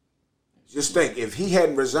 Just think, if he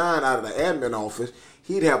hadn't resigned out of the admin office,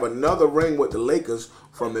 he'd have another ring with the Lakers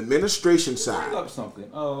from administration side. Up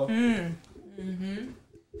something.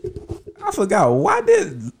 I forgot. Why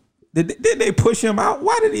did they push him out?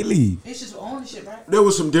 Why did he leave? It's just ownership, right? There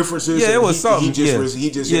was some differences. Yeah, it was something. He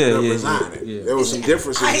just ended up resigning. Yeah. There was some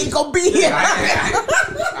differences. I ain't gonna be here.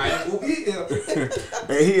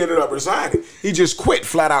 And he ended up resigning. He just quit,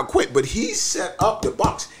 flat out quit. But he set up the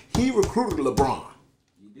Bucks. He recruited LeBron.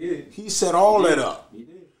 He did. He set all that up. He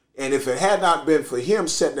did. And if it had not been for him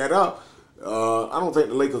setting that up, I don't think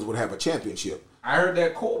the Lakers would have a championship. I heard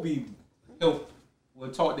that Kobe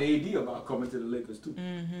would talk to AD about coming to the Lakers too.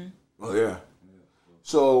 Oh, yeah.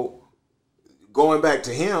 So, going back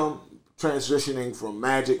to him, transitioning from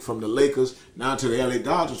Magic, from the Lakers, now to the LA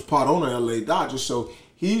Dodgers, part owner of LA Dodgers. So,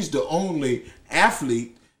 he's the only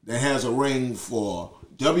athlete that has a ring for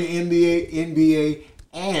WNBA, NBA,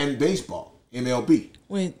 and baseball, MLB.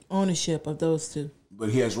 With ownership of those two. But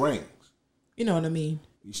he has rings. You know what I mean?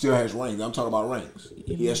 He still has rings. I'm talking about rings.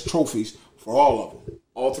 He has trophies for all of them,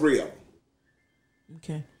 all three of them.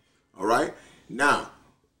 Okay. All right? Now,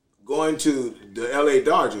 going to the LA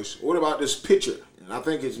Dodgers, what about this pitcher? And I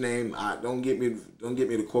think his name, don't get me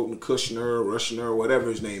to quoting Rushner, whatever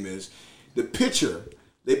his name is. The pitcher,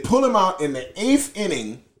 they pull him out in the 8th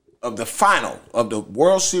inning of the final of the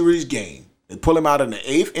World Series game. They pull him out in the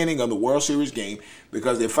 8th inning of the World Series game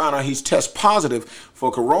because they found out he's test positive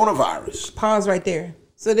for coronavirus. Pause right there.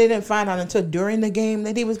 So they didn't find out until during the game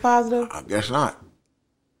that he was positive? I guess not.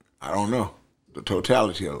 I don't know. The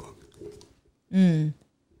totality of it.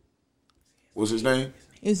 What's his name?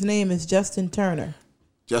 His name is Justin Turner.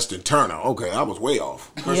 Justin Turner. Okay, I was way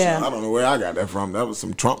off. Kushner, Yeah. I don't know where I got that from. That was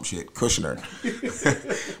some Trump shit. Kushner.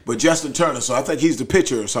 But Justin Turner. So I think he's the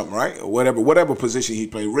pitcher or something, right? Or whatever position he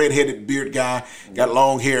played. Red-headed beard guy. Got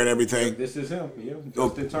long hair and everything. This is him. Yeah,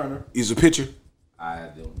 Justin Turner. He's a pitcher? I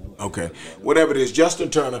don't know. Okay. Whatever it is, Justin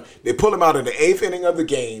Turner. They pull him out in the 8th inning of the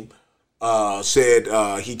game.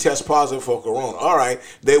 Said he tests positive for corona. All right.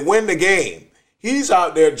 They win the game. He's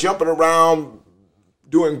out there jumping around,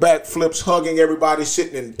 doing backflips, hugging everybody,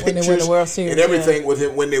 sitting in When they pictures win the World Series, and everything with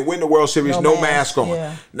him. When they win the World Series, no mask on.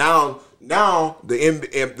 Yeah. Now the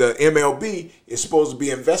MLB is supposed to be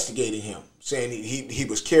investigating him, saying he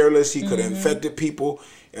was careless, he could have infected people,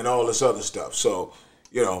 and all this other stuff. So,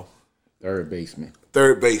 Third baseman.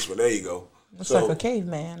 There you go. Looks So, like a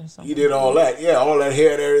caveman or something. he did all that. Yeah, all that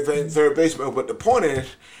hair and everything, third baseman. But the point is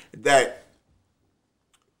that,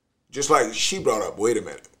 just like she brought up, wait a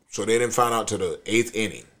minute. So they didn't find out to the 8th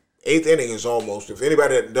inning. 8th inning is almost, if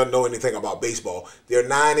anybody that doesn't know anything about baseball, there are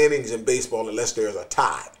 9 innings in baseball unless there's a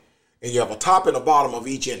tie. And you have a top and a bottom of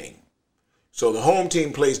each inning. So the home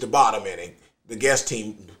team plays the bottom inning. The guest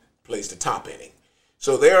team plays the top inning.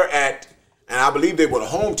 So they're at, and I believe they were the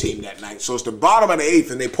home team that night. So it's the bottom of the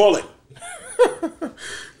 8th, and they pull him.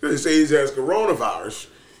 They say he has coronavirus.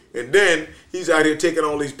 And then he's out here taking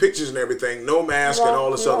all these pictures and everything, no mask and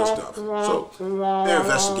all this other stuff. So they're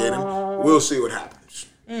investigating. We'll see what happens.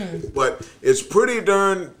 But it's pretty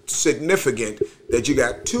darn significant that you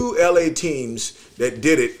got 2 LA teams that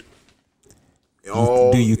did it.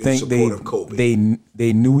 Do you think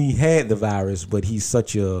they knew he had the virus, but he's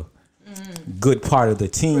such a good part of the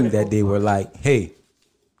team that they were like, hey,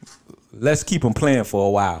 let's keep him playing for a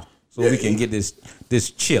while so we can get this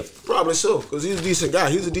chip? Probably so, because he's a decent guy.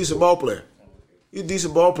 He's a decent ball player. He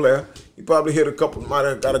probably might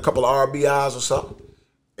have got a couple of RBIs or something.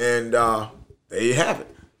 And there you have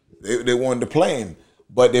it. They wanted to play him.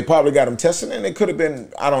 But they probably got him tested, and it could have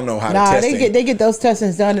been, I don't know how to test him. They get those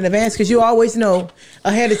testings done in advance because you always know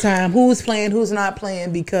ahead of time who's playing, who's not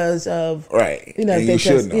playing because of right. You know, and you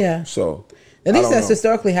should know. Yeah. So at least that's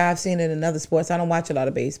historically how I've seen it in other sports. I don't watch a lot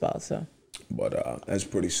of baseball, so. But that's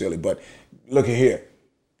pretty silly. But look at here,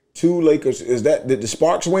 2 Lakers. Did the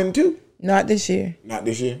Sparks win too? Not this year. Not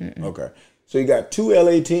this year. Mm-mm. Okay. So you got 2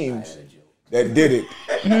 LA teams that did it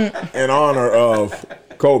in honor of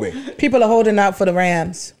Kobe. People are holding out for the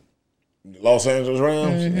Rams. Los Angeles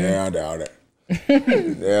Rams? Mm-hmm. Yeah, I doubt it.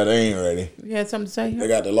 Yeah, they ain't ready. You had something to say? They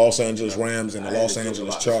got the Los Angeles Rams and the Los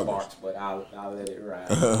Angeles Chargers. Sparks, but I'll let it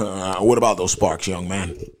ride. What about those Sparks, young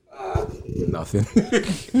man? Nothing.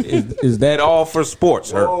 Is that all for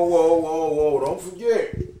sports? Whoa. Don't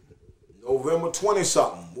forget. November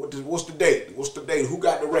 20-something. What's the date? Who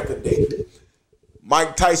got the record date?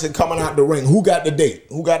 Mike Tyson coming out the ring. Who got the date?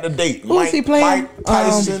 Who's he playing? Mike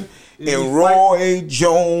Tyson and Roy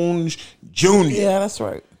Jones Jr. Yeah, that's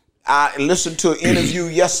right. I listened to an interview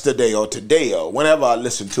yesterday or today or whenever I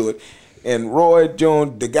listened to it, and Roy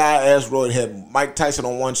Jones, the guy asked Roy, had Mike Tyson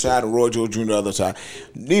on one side and Roy Jones Jr. on the other side.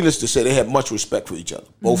 Needless to say, they had much respect for each other.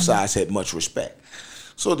 Both sides had much respect.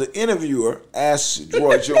 So the interviewer asked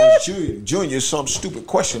Roy Jones Jr. some stupid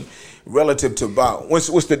question relative to about what's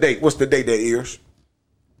the date? What's the date that airs?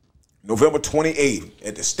 November 28th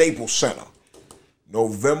at the Staples Center.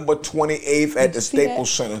 November 28th at the Staples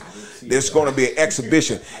Center. There's going to be an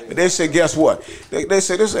exhibition. And they say, guess what? They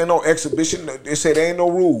say this ain't no exhibition. They say there ain't no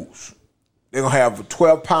rules. They're going to have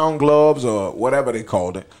 12-pound gloves or whatever they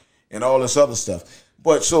called it and all this other stuff.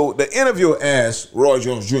 But so the interviewer asked Roy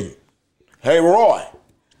Jones Jr., hey, Roy,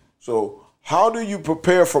 so how do you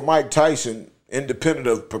prepare for Mike Tyson independent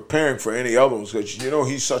of preparing for any other ones? Because you know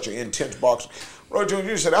he's such an intense boxer. Roy Jones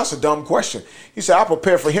Jr. said, that's a dumb question. He said, I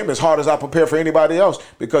prepare for him as hard as I prepare for anybody else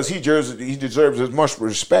because he deserves as much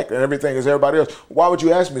respect and everything as everybody else. Why would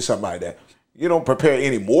you ask me something like that? You don't prepare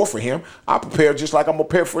any more for him. I prepare just like I'm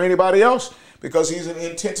prepared for anybody else because he's an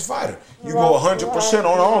intense fighter. You go 100%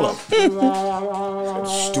 on all of them.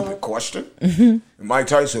 Stupid question. And Mike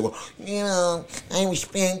Tyson said, well, you know, I really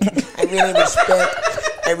respect,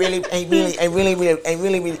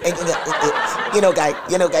 you know, guy,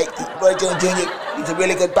 Roy Jones Jr., he's a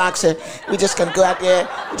really good boxer. We're just going to go out there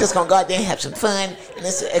and have some fun. And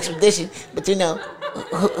it's an expedition. But, you know,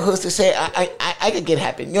 who's to say I could get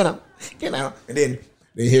happy, you know. And then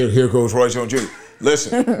here goes Roy Jones Jr.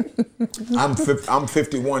 Listen, I'm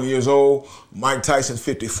 51 years old. Mike Tyson's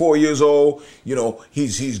 54 years old. You know,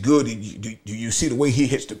 he's good. Do you see the way he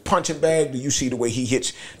hits the punching bag? Do you see the way he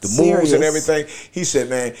hits the moves and everything? He said,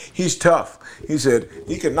 man, he's tough. He said,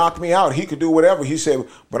 he could knock me out. He could do whatever. He said,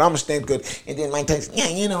 but I'm going to stay good. And then Mike Tyson, yeah,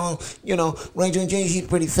 you know, Roy Jones Jr., he's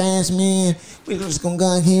pretty fast, man. We're just going to go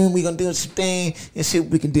out here and we're going to do some thing and see what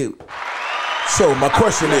we can do. So my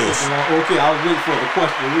question is. Okay, I was waiting for the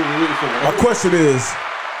question. We were waiting for the My question is,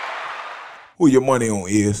 who your money on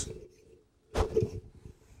is?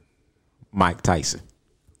 Mike Tyson.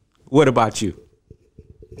 What about you?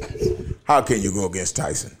 How can you go against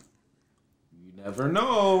Tyson? You never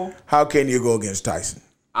know. How can you go against Tyson?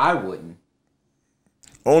 I wouldn't.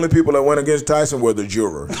 Only people that went against Tyson were the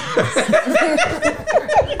jurors.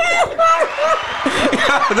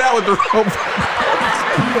 That was the wrong.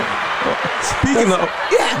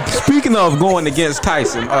 Speaking of going against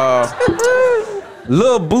Tyson,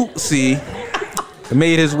 Lil Bootsy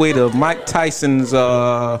made his way to Mike Tyson's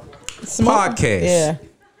podcast. Yeah.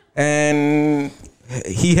 And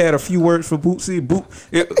he had a few words for Bootsy.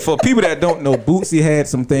 For people that don't know, Bootsy had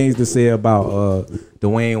some things to say about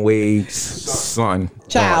Dwayne Wade's son.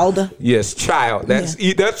 Child. Yes, child. That's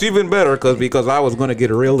even better because I was going to get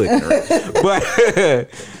real ignorant. But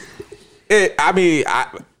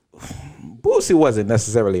Bootsy wasn't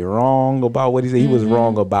necessarily wrong about what he said. He was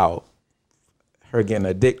wrong about her getting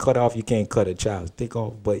a dick cut off. You can't cut a child's dick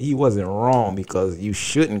off. But he wasn't wrong because you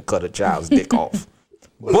shouldn't cut a child's dick off.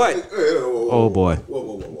 But, oh boy.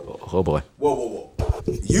 Whoa.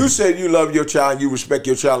 You said you love your child, you respect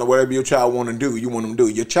your child, and whatever your child want to do, you want him to do.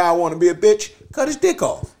 Your child want to be a bitch, cut his dick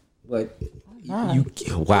off. But Wow.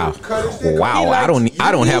 Cut his dick off. Wow. He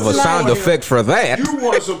I don't have a sound effect for that. You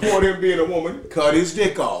want to support him being a woman? Cut his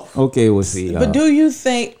dick off. Okay, we'll see. But do you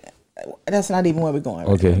think that's not even where we're going?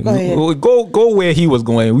 Right Okay, now. Go ahead. Go where he was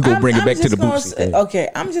going. We gonna bring it back to the boots. boots. Okay,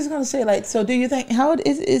 I'm just gonna say like. So, do you think how old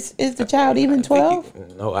is the child even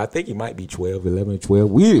 12? No, I think he might be 12, 11,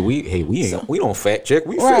 12. We don't fact check.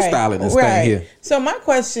 We freestyling this thing here. So my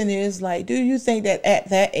question is like, do you think that at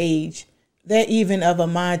that age they're even of a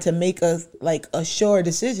mind to make a sure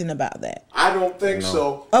decision about that? I don't think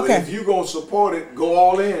so. Okay. But if you gonna support it, go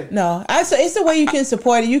all in. No, it's the way you can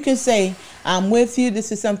support it. You can say, "I'm with you.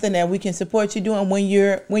 This is something that we can support you doing when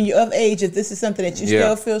you're of age. If this is something that you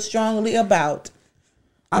still feel strongly about,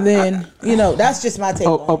 then that's just my take.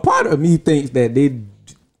 A part of me thinks that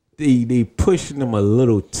they pushing them a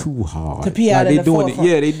little too hard. To pee out in the doing forefront.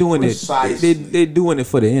 it. They doing Precise. it. They doing it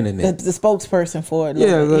for the internet. The spokesperson for it.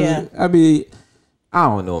 Yeah. I mean, I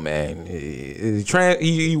don't know, man. He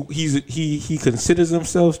considers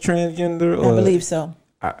himself transgender. I believe so.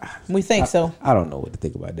 We think so. I don't know what to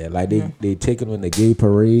think about that. Like they take him in the gay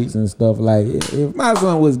parades and stuff. Like if my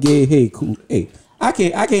son was gay, hey, cool. Hey, I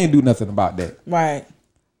can't do nothing about that. Right.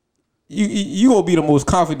 You gonna be the most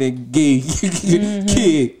confident gay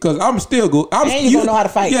kid because I'm still go. And you gonna know how to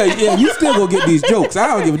fight. Yeah. You still gonna get these jokes. I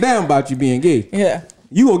don't give a damn about you being gay. Yeah.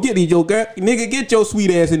 You gonna get these jokes, nigga. Get your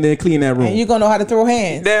sweet ass in there, and clean that room. And you gonna know how to throw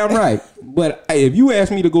hands. Damn right. But if you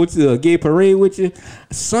ask me to go to a gay parade with you,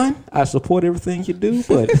 son, I support everything you do,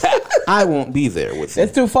 but I won't be there with you.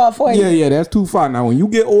 That's too far for you. Yeah, that's too far. Now, when you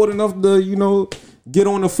get old enough to, get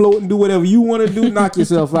on the float and do whatever you want to do, knock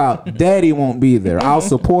yourself out. Daddy won't be there. I'll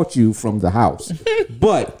support you from the house.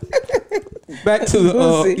 But back to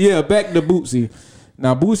Bootsy.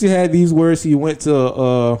 Now, Bootsy had these words. He went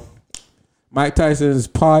to Mike Tyson's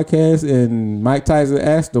podcast, and Mike Tyson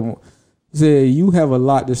asked him, he said, "You have a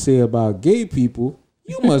lot to say about gay people.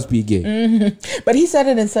 You must be gay." Mm-hmm. But he said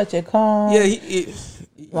it in such a calm. Yeah,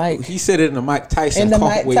 he said it in a Mike Tyson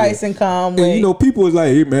calm way. And, people was like,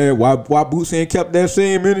 "Hey man, why Bootsy ain't kept that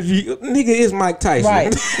same energy?" Nigga, it's Mike Tyson.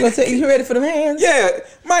 Right. You ready for them hands? Yeah,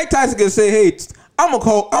 Mike Tyson can say, "Hey, I'm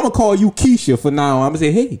gonna call you Keisha for now." I'm gonna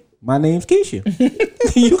say, "Hey, my name's Keisha."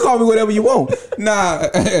 You call me whatever you want. Nah.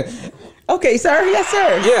 Okay, sir. Yes,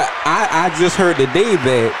 sir. Yeah, I just heard today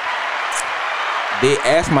that they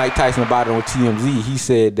asked Mike Tyson about it on TMZ. He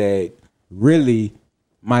said that really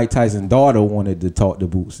Mike Tyson's daughter wanted to talk to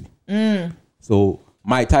Bootsy. So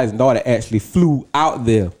Mike Tyson's daughter actually flew out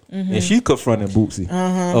there and she confronted Bootsy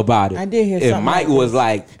about it. I did hear something. And Mike was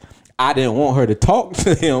like, I didn't want her to talk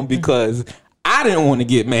to him because I didn't want to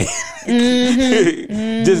get mad.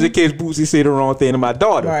 Just in case Bootsy said the wrong thing to my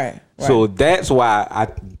daughter. Right. So that's why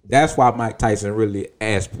Mike Tyson really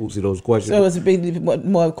asked Bootsy those questions. So it was a big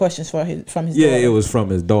more questions from his daughter. Yeah, it was from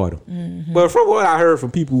his daughter. But from what I heard from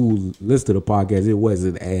people who listen to the podcast,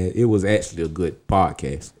 it was actually a good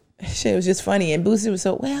podcast. Shit, it was just funny. And Bootsy was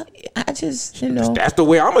so, I just, That's the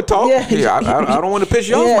way I'm going to talk. Yeah, I don't want to piss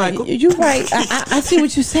you off, Michael. You're right. I see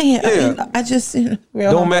what you're saying. Yeah. I just, it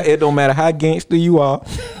don't matter how gangster you are,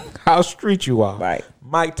 how street you are. Right.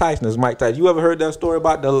 Mike Tyson is Mike Tyson. You ever heard that story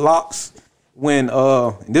about the locks? When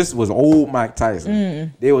this was old Mike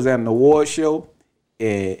Tyson. They was at an award show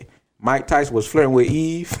and Mike Tyson was flirting with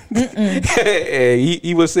Eve. And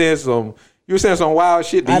he was saying some wild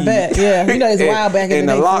shit to I Eve. bet. Yeah. It's wild back in the day. And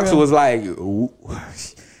the locks was like,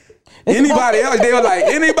 anybody else? They were like,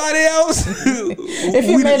 anybody else? If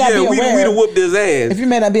you may not be aware, we'd have whooped his ass. If you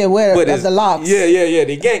may not be aware of the locks. Yeah,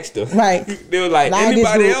 they gangster. Right. They were like,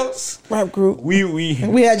 anybody else? Rap group. We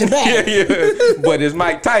had your back. Yeah. But it's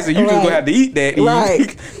Mike Tyson. You just gonna have to eat that.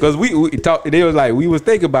 Right. Because we talked. They was like, we was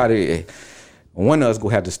thinking about it. One of us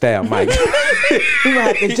gonna have to stab Mike. You gonna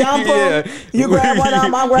have to jump him. You grab one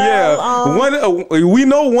arm, I grab we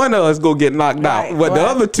know one of us gonna get knocked out, but the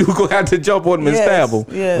other two gonna have to jump on him and stab him.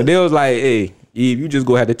 Yes. But they was like, hey, Eve, you just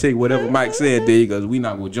gonna have to take whatever Mike said there because we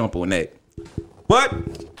not gonna jump on that. But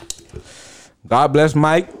God bless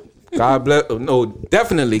Mike.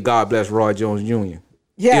 Definitely God bless Roy Jones Jr.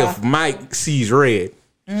 Yeah. If Mike sees red,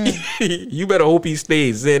 you better hope he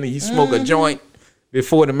stays in and he smoke a joint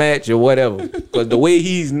before the match or whatever. Because the way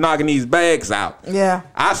he's knocking these bags out. Yeah.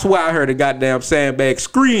 I swear I heard a goddamn sandbag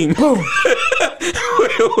scream.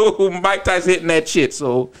 Mike Tyson hitting that shit.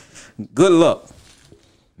 So good luck.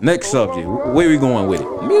 Next subject. Where we going with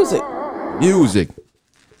it? Music.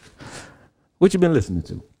 What you been listening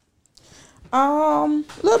to? A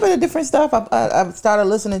little bit of different stuff. I've started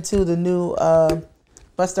listening to the new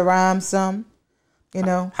Busta Rhymes some.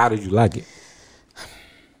 How did you like it?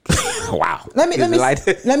 Wow. Let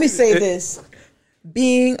me say this.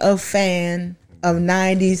 Being a fan of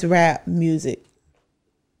 90s rap music.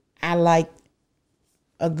 I like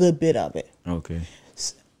a good bit of it. Okay.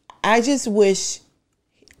 I just wish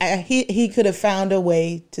he could have found a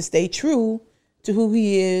way to stay true to who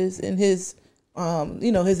he is in his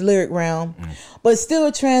his lyric realm, but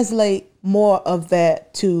still translate more of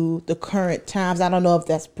that to the current times. I don't know if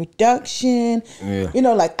that's production. Yeah.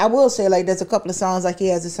 Like I will say, like there's a couple of songs, like he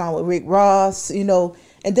has a song with Rick Ross,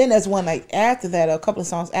 and then there's one like after that, or a couple of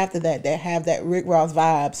songs after that have that Rick Ross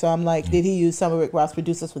vibe. So I'm like, did he use some of Rick Ross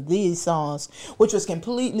producers for these songs, which was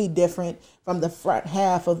completely different from the front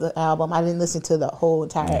half of the album. I didn't listen to the whole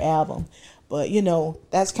entire album, but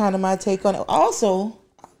that's kind of my take on it. Also,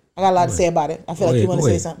 I got a lot to say about it. I feel like you want to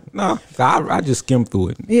say something. No, I just skimmed through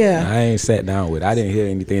it. Yeah. I ain't sat down with it. I didn't hear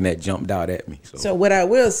anything that jumped out at me. So what I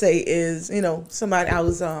will say is, I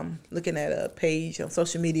was looking at a page on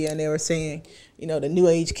social media, and they were saying, the new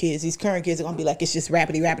age kids, these current kids are going to be like, it's just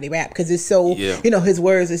rappity rap because it's so, his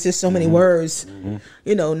words, it's just so many words.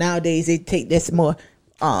 Nowadays they take this more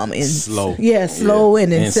and slow. Yeah, slow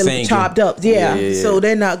and singing. chopped up. Yeah. So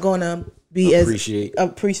they're not going to be as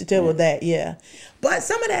appreciative of that. Yeah. But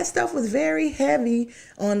some of that stuff was very heavy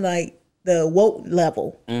on like the woke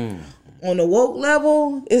level. On the woke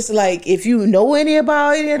level, it's like if you know any of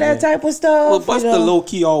that type of stuff. Well, Busta low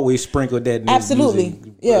key always sprinkled that in his absolutely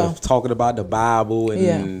music, talking about the Bible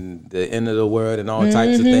and the end of the world and all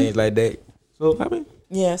types of things like that. So I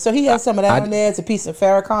mean, so he has some of that on there. It's a piece of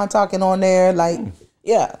Farrakhan talking on there, like.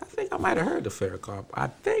 Yeah, I think I might have heard the Farrakhan. I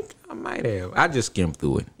think I might have. I just skimmed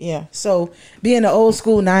through it. Yeah. So being an old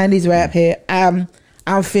school 90s rap head, I'm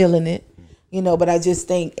feeling it, but I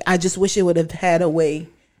just wish it would have had a way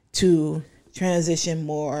to transition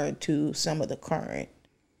more to some of the current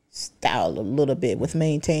style a little bit with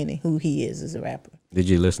maintaining who he is as a rapper. Did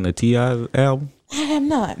you listen to T.I.'s album? I have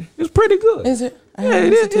not. It's pretty good. Is it?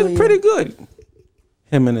 It's pretty good.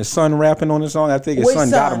 Him and his son rapping on the song. I think his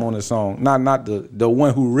son got him on the song. Not the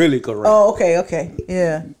one who really could rap. Oh, okay.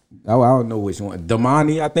 Yeah. I don't know which one.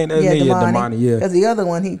 Damani, I think that's it. Yeah, Damani, yeah. Because the other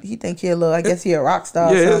one, he think he I guess he a rock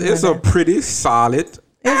star. Yeah, it's a pretty solid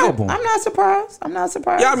album. I'm not surprised.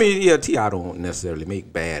 Yeah, I mean, T.I. don't necessarily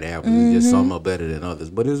make bad albums. Just some are better than others.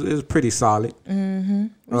 But it's pretty solid.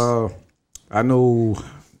 I know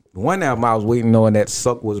one album I was waiting on that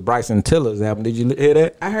sucked was Bryson Tiller's album. Did you hear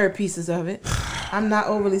that? I heard pieces of it. I'm not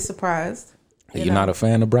overly surprised. You're not a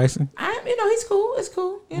fan of Bryson? He's cool. It's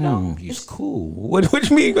cool. He's cool. What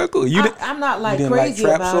you mean? Cool? I'm not like crazy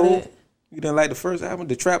about it. You didn't like the first album,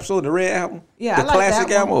 the Trap Soul, the Red album? Yeah, the I like classic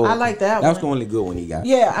that album? one. I like that one. That was the only good one he got.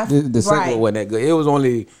 Yeah. The second one wasn't that good. It was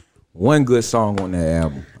only one good song on that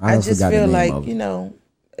album. I just feel like,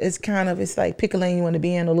 it's like pick a lane you want to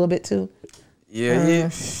be in a little bit too. Yeah.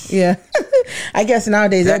 I guess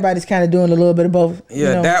nowadays everybody's kind of doing a little bit of both.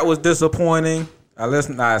 Yeah, that was disappointing.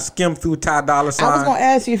 I skimmed through Ty Dolla $ign. I was gonna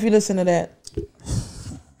ask you if you listen to that.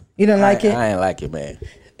 You didn't like it? I ain't like it, man.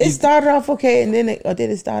 It started off okay, and then did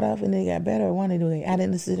it start off and then it got better? Or one they doing? I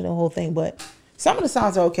didn't listen to the whole thing, but some of the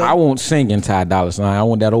songs are okay. I won't sing in Ty Dolla $ign. I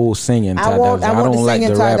want that old singing Ty Dolla $ign. I don't like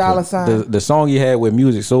the rapper. The song he had with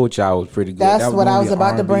Music Soul Child was pretty good. That's what I was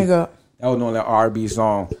about to bring up. That was only an R&B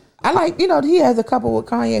song. I like, he has a couple with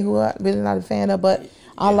Kanye who I'm really not a fan of, but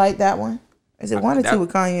I like that one. Is it one or two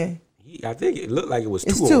with Kanye? I think it looked like it was two.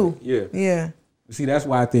 It's two. Yeah. See, that's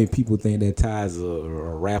why I think people think that Ty's a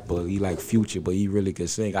rapper. He like Future, but he really could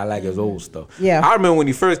sing. I like his old stuff. Yeah. I remember when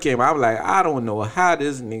he first came out, I was like, I don't know how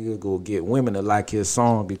this nigga go get women to like his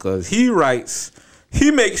song because he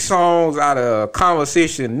makes songs out of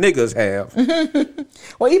conversation niggas have.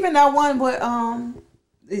 Well, even that one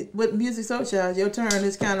with Music Soul Child, your turn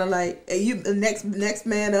is kind of like you the next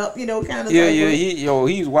man up, kind of. Yeah.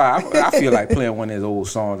 He's wild. I feel like playing one of his old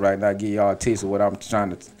songs right now. Give y'all a taste of what I'm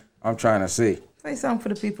trying to say. Play something for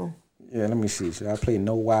the people. Yeah, let me see. Should I play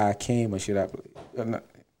Know Why I Came or should I play?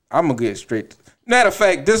 I'm going to get straight. Matter of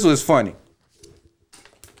fact, this was funny.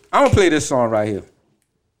 I'm going to play this song right here.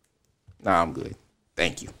 Nah, I'm good.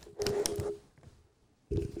 Thank you.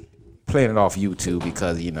 Playing it off YouTube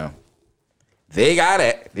because, they got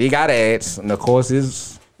ads. And of course,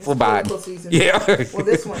 it's for Biden. Yeah. Well,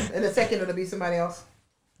 this one. In a second, it'll be somebody else.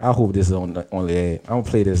 I hope this is on the ad. I'm going to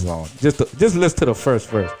play this song. Just listen to the first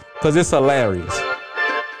verse. Because it's hilarious.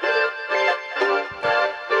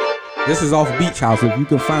 This is off Beach House, if you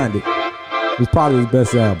can find it. It's probably his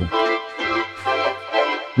best album.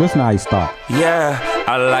 Listen how he start. Yeah,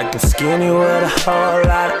 I like a skinny with a whole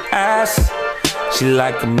lot of ass. She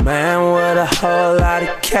like a man with a whole lot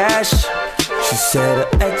of cash. She said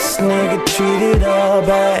her ex-nigga treated her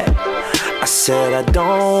bad. I said I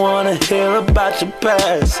don't wanna hear about your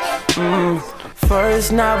past.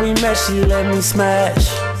 First night we met, she let me smash.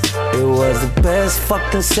 It was the best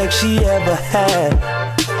fucking sex she ever had.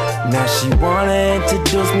 Now she wanna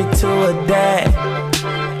introduce me to her dad.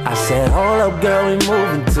 I said, hold up, girl, we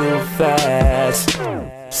moving too fast.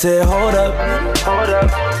 Said, hold up, hold up,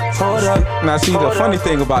 hold up. Now, see, the funny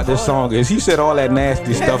thing about this song is he said all that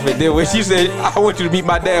nasty stuff, and then when she said, I want you to meet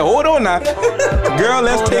my dad, hold on now. Girl,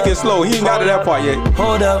 let's take it slow. He ain't got to that part yet.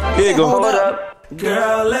 Hold up, here you go. Hold up.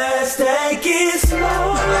 Girl, let's take it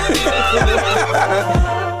slow.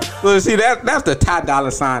 Well, see, that's the Ty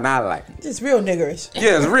Dolla Sign I like. It's real niggerish.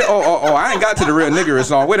 Yeah, it's real. Oh, I ain't got to the real niggerish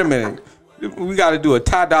song. Wait a minute. We got to do a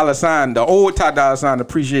Ty Dolla Sign, the old Ty Dolla Sign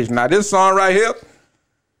appreciation. Now, this song right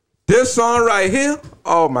here,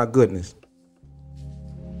 oh my goodness.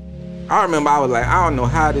 I remember I was like, I don't know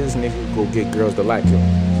how this nigga go get girls to like him.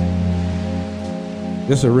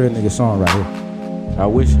 This is a real nigga song right here. I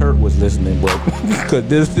wish Hurt was listening, but because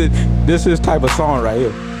this is type of song right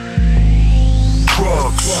here.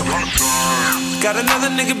 Got another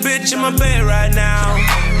nigga bitch in my bed right now.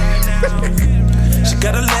 She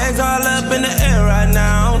got her legs all up in the air right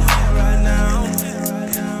now.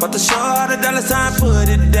 About to show how the dollar sign put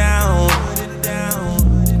it down.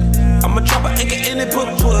 I'ma drop an anchor in it, put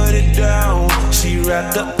it down. She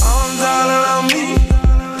wrapped her arms all around me,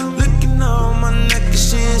 licking on my neck and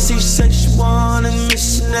shit. She said she wanted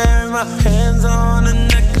missionary, my hands on her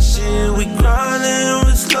neck and shit. We grinding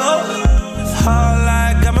real slow, hard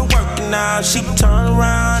like I've been working out. She turn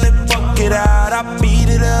around and fuck it out. I beat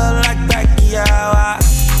it up like Pacquiao. I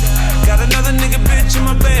got another nigga bitch in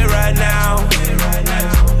my bed right now.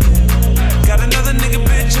 Got another nigga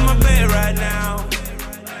bitch in my bed right now.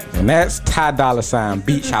 And that's Ty Dolla Sign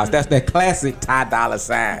Beach House. That's that classic Ty Dolla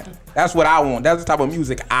Sign. That's what I want. That's the type of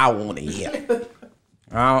music I want to hear.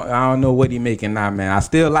 I don't know what he making now, man. I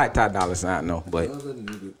still like Ty Dolla Sign though, but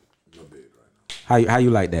how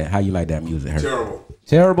you like that? How you like that music? Terrible.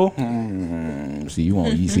 Terrible? See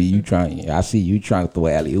you trying. I see you trying to throw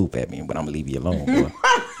an alley-oop at me, but I'm gonna leave you alone, boy.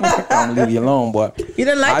 I'm gonna leave you alone, boy. You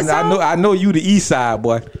didn't like the song? I know you the east side,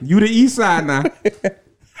 boy. You the east side now.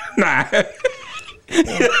 Nah.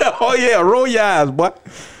 Oh yeah, roll your eyes, boy.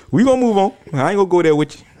 We gonna move on. I ain't gonna go there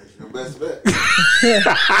with you. That's your best bet.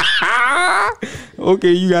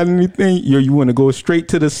 Okay, you got anything? You want to go straight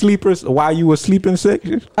to the sleepers while you were sleeping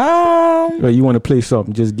section? Or you want to play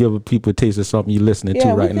something? Just give people a taste of something you're listening to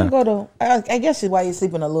right now. Yeah, we can go to. I guess it's while you're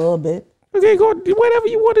sleeping a little bit. Okay, go whatever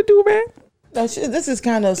you want to do, man. No, this is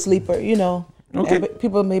kind of a sleeper, you know. Okay.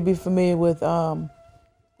 People may be familiar with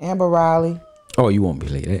Amber Riley. Oh, you won't be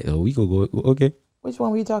late. Oh, we go. Okay. Which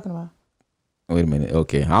one were you talking about? Wait a minute.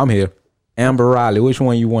 Okay, I'm here. Amber Riley. Which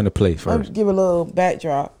one you want to play first? I'll give a little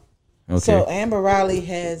backdrop. Okay. So Amber Riley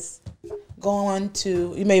has gone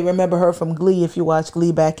to. You may remember her from Glee if you watched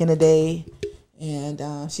Glee back in the day, and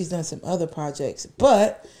she's done some other projects.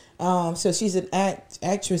 But so she's an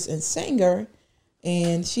actress and singer,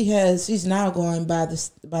 and she's now going by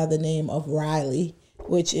the name of Riley,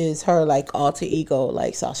 which is her like alter ego,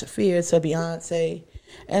 like Sasha Fierce or Beyonce.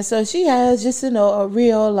 And so she has just, a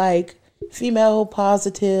real like female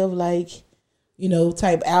positive, like,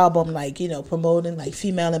 type album, like, promoting like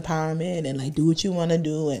female empowerment and like do what you want to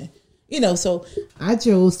do. And, so I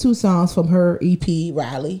chose 2 songs from her EP,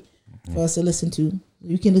 Riley, for us to listen to.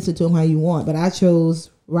 You can listen to them how you want, but I chose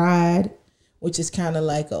Ride, which is kind of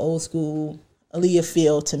like an old school Aaliyah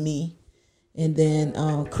feel to me. And then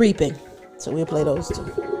Creeping. So we'll play those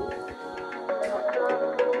 2.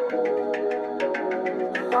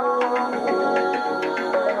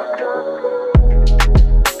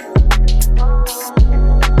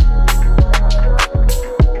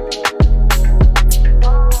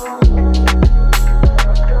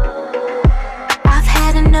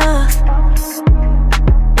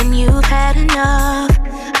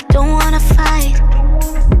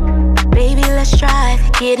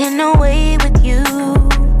 Getting away with you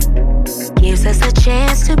gives us a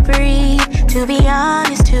chance to breathe. To be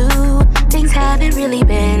honest, too, things haven't really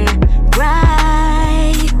been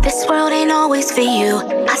right. This world ain't always for you.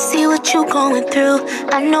 I see what you're going through.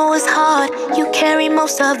 I know it's hard. You carry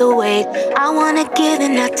most of the weight. I wanna give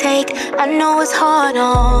and not take. I know it's hard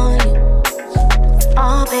on you.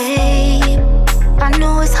 Oh, babe, I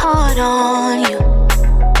know it's hard on you.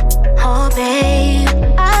 Oh, babe,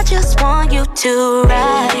 I just want you to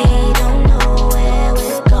ride. Don't know where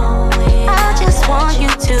we're going. I just want you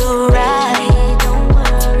to ride. Don't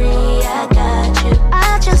worry, I got you.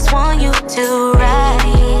 I just want you to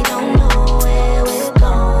ride. Don't know where we're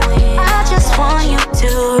going. I just want you to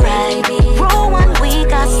ride. Roll one, we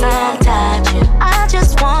got some touch. I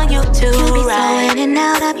just want you to ride. You be so in and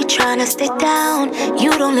out, I be trying trying to stay down.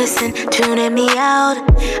 You don't listen, tuning me out.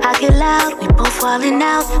 I get loud, we both falling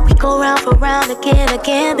out. We go round for round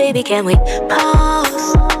again, baby, can we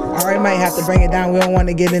pause? Or might have to bring it down. We don't want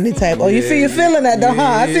to get any type. Oh, you feeling that though, huh?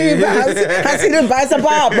 I see you. I see them bites up,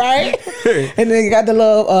 right? And then you got the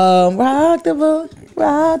little rock the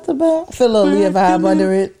boat. Feel a little Leah vibe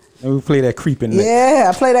under it. And we play that creeping.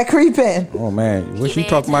 Yeah, I play that creeping. Oh man, what she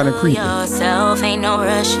talking about in creeping? Yourself ain't no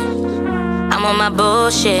rush. I'm on my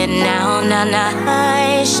bullshit now,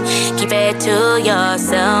 hush. Keep it to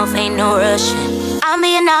yourself, ain't no rush. I'm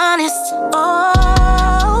being honest.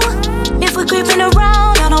 Oh, if we're creeping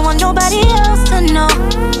around, I don't want nobody else to know.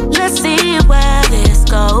 Let's see where this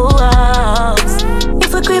goes.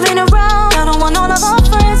 If we're creeping around, I don't want all of our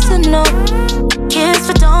friends to know. Kiss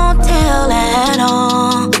but don't tell at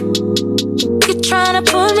all. You're trying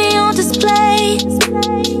to put me on display.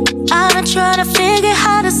 I've been trying to figure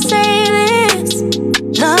how to say this.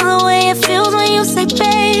 Love the way it feels when you say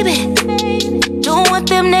baby. Don't want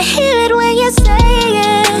them to hear it when you say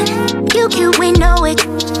it. You cute, we know it.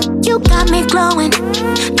 You got me glowing.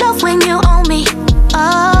 Love when you own me.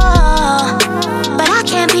 Oh, but I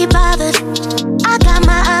can't be bothered. I got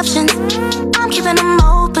my options. I'm keeping them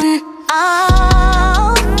open.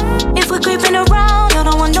 Oh, if we're creeping around, I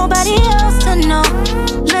don't want nobody else to know.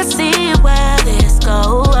 Let's see where this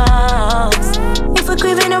goes. If we're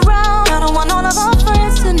creeping around, I don't want all of our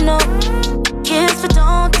friends to know. Kiss but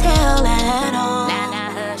don't tell at all.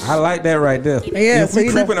 I like that right there. Yeah, if we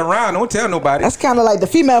creeping around, don't tell nobody. That's kind of like the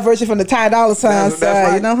female version from the Ty Dolla Sign side,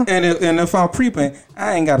 right. you know? And if I'm creeping,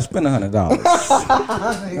 I ain't got to spend $100. You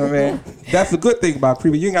know what I mean? That's the good thing about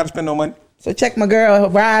creeping. You ain't got to spend no money. So check my girl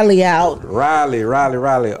Riley out. Riley.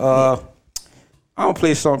 I'm gonna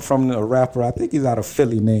play something from a rapper. I think he's out of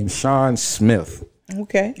Philly named Sean Smith.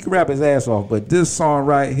 Okay. He can rap his ass off, but this song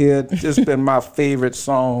right here just been my favorite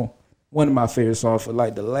song, one of my favorite songs for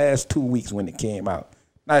like the last 2 weeks when it came out.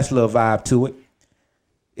 Nice little vibe to it.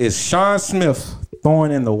 It's Sean Smith, Thorn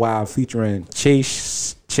in the Wild, featuring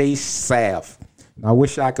Chase Sav. And I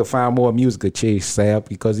wish I could find more music of Chase Sav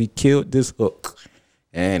because he killed this hook.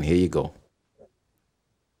 And here you go.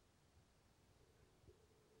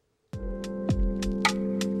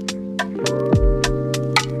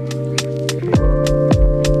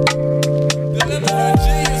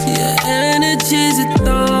 Energy's a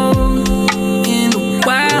thorn in the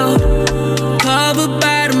wild, covered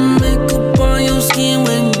by the makeup on your skin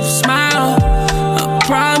when you smile. I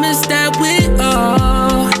promise that we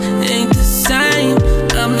all ain't the same.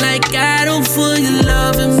 I'm like Adam for your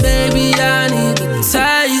loving, baby. I need a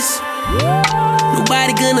taste.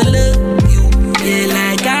 Nobody gonna love you, yeah,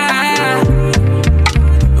 like I.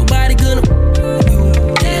 Nobody gonna you,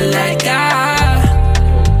 yeah, like I.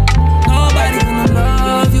 Nobody gonna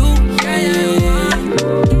love you.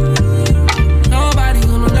 Nobody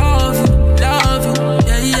gonna love you, love you.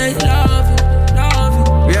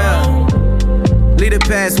 Yeah. Lead it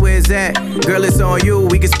past where it's at. Girl, it's on you.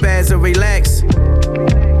 We can spaz or relax.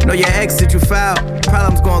 Know your ex that you foul.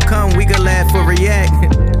 Problems gonna come. We can laugh or react.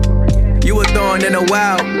 You were thorn in the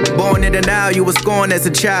wild. Born in the now. You was scorned as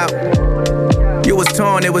a child. You was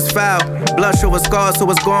torn. It was foul. Blush over scars, so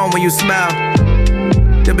it's gone when you smile.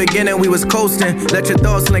 The beginning we was coasting. Let your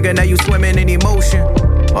thoughts linger, now you swimming in emotion.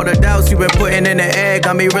 All the doubts you been putting in the air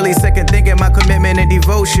got me really second thinking my commitment and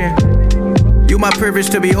devotion. You my privilege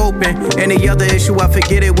to be open. Any other issue I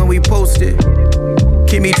forget it when we post it.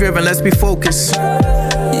 Keep me driven, let's be focused.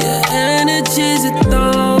 Your energy's a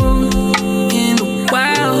thorn in the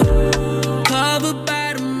wild, covered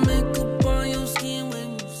by the makeup on your skin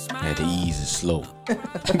when you smile. Had to ease it slow.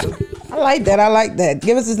 I like that.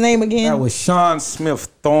 Give us his name again. That was Sean Smith,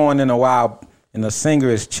 Thorn in the Wild, and the singer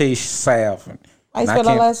is Chase Sav. How you spell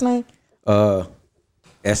that last name?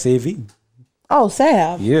 S-A-V. Oh,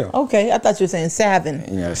 Sav. Yeah. Okay, I thought you were saying Savin.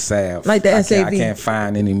 Yeah, Sav. Like the S-A-V. I can't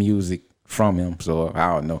find any music from him, so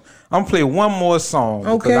I don't know. I'm gonna play one more song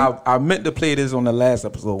because I meant to play this on the last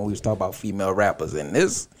episode when we was talking about female rappers, and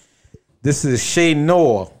this is Shay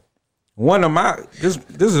Noah. This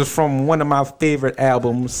is from one of my favorite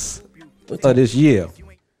albums of this year.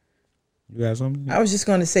 You got something? I was just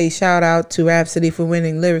going to say shout out to Rhapsody for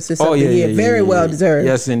winning Lyricist of the Year. Yeah, Very well deserved.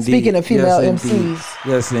 Yes, indeed. Speaking of female yes, MCs. Indeed.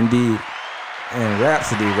 Yes, indeed. And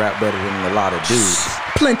Rhapsody rap better than a lot of dudes.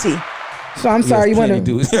 Plenty. So I'm sorry, you want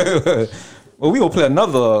to... Well, we gonna play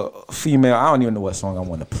another female. I don't even know what song I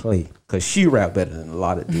want to play because she rap better than a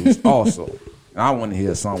lot of dudes also. And I want to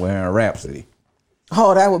hear a song with her and Rhapsody.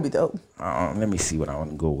 Oh, that would be dope. Let me see what I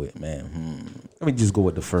want to go with, man. Let me just go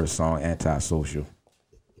with the first song, Antisocial.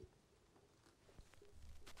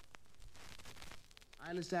 I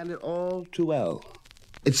understand it all too well.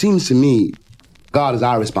 It seems to me God is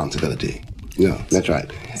our responsibility. Yeah, that's right.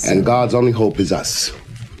 And God's only hope is us.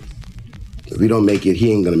 If we don't make it,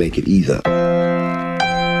 he ain't gonna make it either.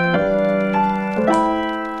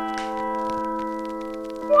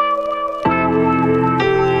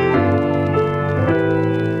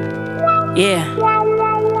 Yeah.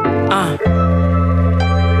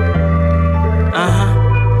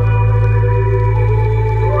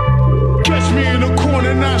 Catch me in the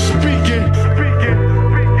corner not speaking.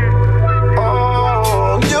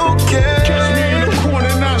 Oh, you can. Catch me in the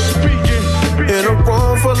corner not speaking. In a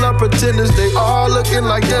room full of pretenders, they all looking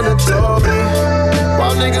like they're Toby.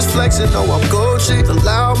 While niggas flexing, know I'm Gucci. The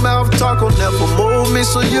loudmouth talk will never move me,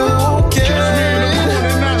 so you can. Catch me in the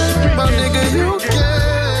corner not speaking. My nigga, you can.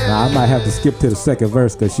 Now, I might have to skip to the second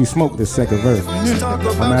verse because she smoked the second verse. I'm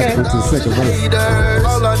gonna have to go to the second verse.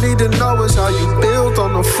 All I need to know is how you built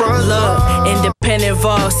on the front. Look, independent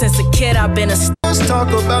Vol. Since a kid, I've been a. Let's talk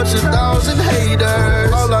about your 1,000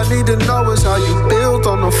 haters. All I need to know is how you built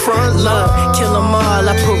on the front. Look, kill them all.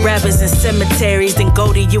 I put rappers in cemeteries, then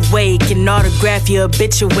go to your wake and autograph your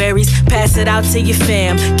obituaries. Pass it out to your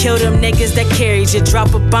fam. Kill them niggas that carried you.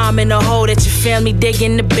 Drop a bomb in a hole that your family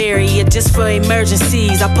digging to bury you. Just for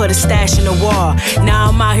emergencies, I put a stash in the wall. Now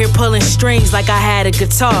I'm out here pulling strings like I had a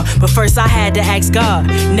guitar. But first I had to ask God.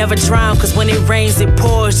 Never drown, cause when it rains it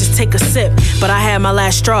pours. Just take a sip, but I had my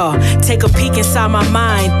last straw. Take a peek inside my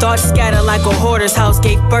mind. Thoughts scatter like a hoarder's house.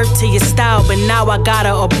 Gave birth to your style, but now I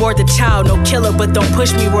gotta abort the child. No killer, but don't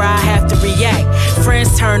push me where I have to react.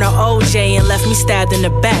 Friends turn to OJ and left me stabbed in the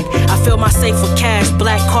back. I fill my safe with cash,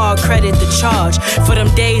 black card, credit the charge. For them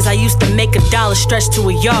days I used to make $1 stretch to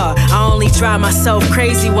a yard. I only drive myself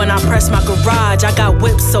crazy when I press my garage. I got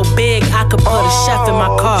whips so big I could put a chef in my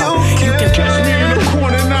car. You can catch me in the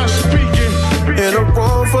corner not speaking. In a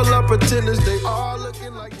room full of pretenders, they all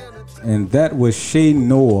looking like that. And that was Shay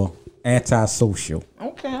Noah, Antisocial.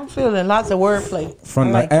 Okay, I'm feeling lots of wordplay.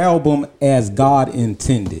 From the album As God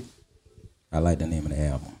Intended. I like the name of the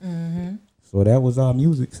album. Mm-hmm. So that was our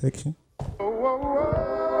music section.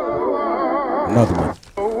 Another one.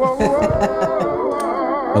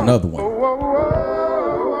 Another one.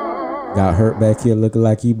 Got hurt back here looking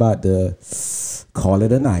like he about to call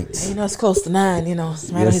it a night. You know, it's close to 9, you know.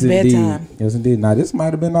 It's right on Yes, his indeed. bedtime. Yes, indeed. Now, this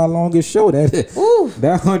might have been our longest show. That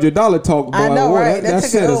 $100 talk, boy. I know, right? That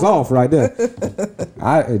set us off right there.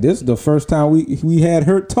 This is the first time we had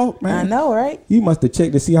Hurt talk, man. I know, right? You must have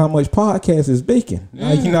checked to see how much podcast is baking.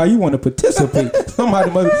 Now you want to participate.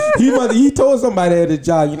 He told somebody at his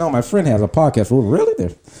job, you know, my friend has a podcast. Well,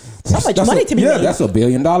 really? So much money to be made. That's $1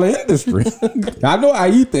 billion industry. I know how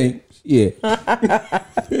you think. Yeah.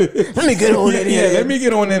 Let me get on in here. Yeah, let me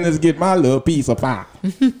get on in and get my little piece of pie.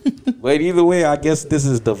 But either way, I guess this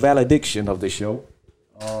is the valediction of the show.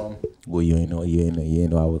 Well, you ain't know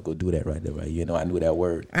I was gonna do that right there, right? You know I knew that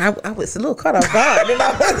word. I was a little caught off guard. Look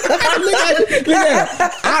at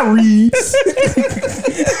that. I read.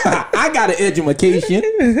 I got an education.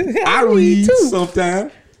 I read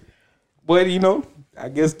sometimes. But you know, I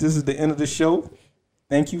guess this is the end of the show.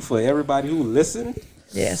 Thank you for everybody who listened.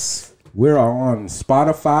 Yes. We're on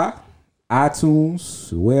Spotify,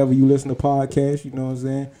 iTunes, wherever you listen to podcasts, you know what I'm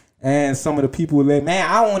saying? And some of the people were like, man,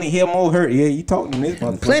 I want to hear more Hurt. Yeah, you talking to this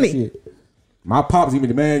motherfucker. Plenty. Shit. My pops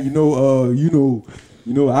even, man, I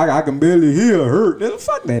can barely hear Hurt.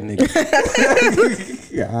 Fuck that nigga.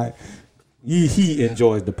 He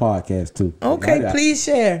enjoys the podcast too. Okay, please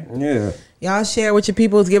share. Yeah. Y'all share with your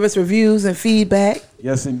people. Give us reviews and feedback.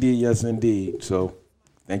 Yes, indeed. Yes, indeed. So,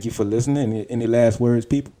 thank you for listening. Any last words,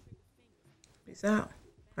 people? Peace out.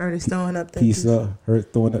 Hurt is throwing up the peace up.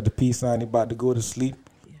 Hurt throwing up the peace sign. He about to go to sleep.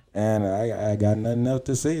 Yeah. And I got nothing else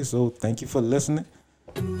to say. So, thank you for listening.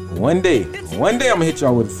 One day I'm gonna hit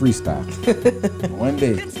y'all with a freestyle. One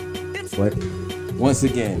day. But once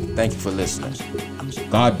again, thank you for listening.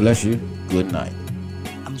 God bless you. Good night.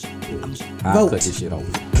 I'll cut this shit off.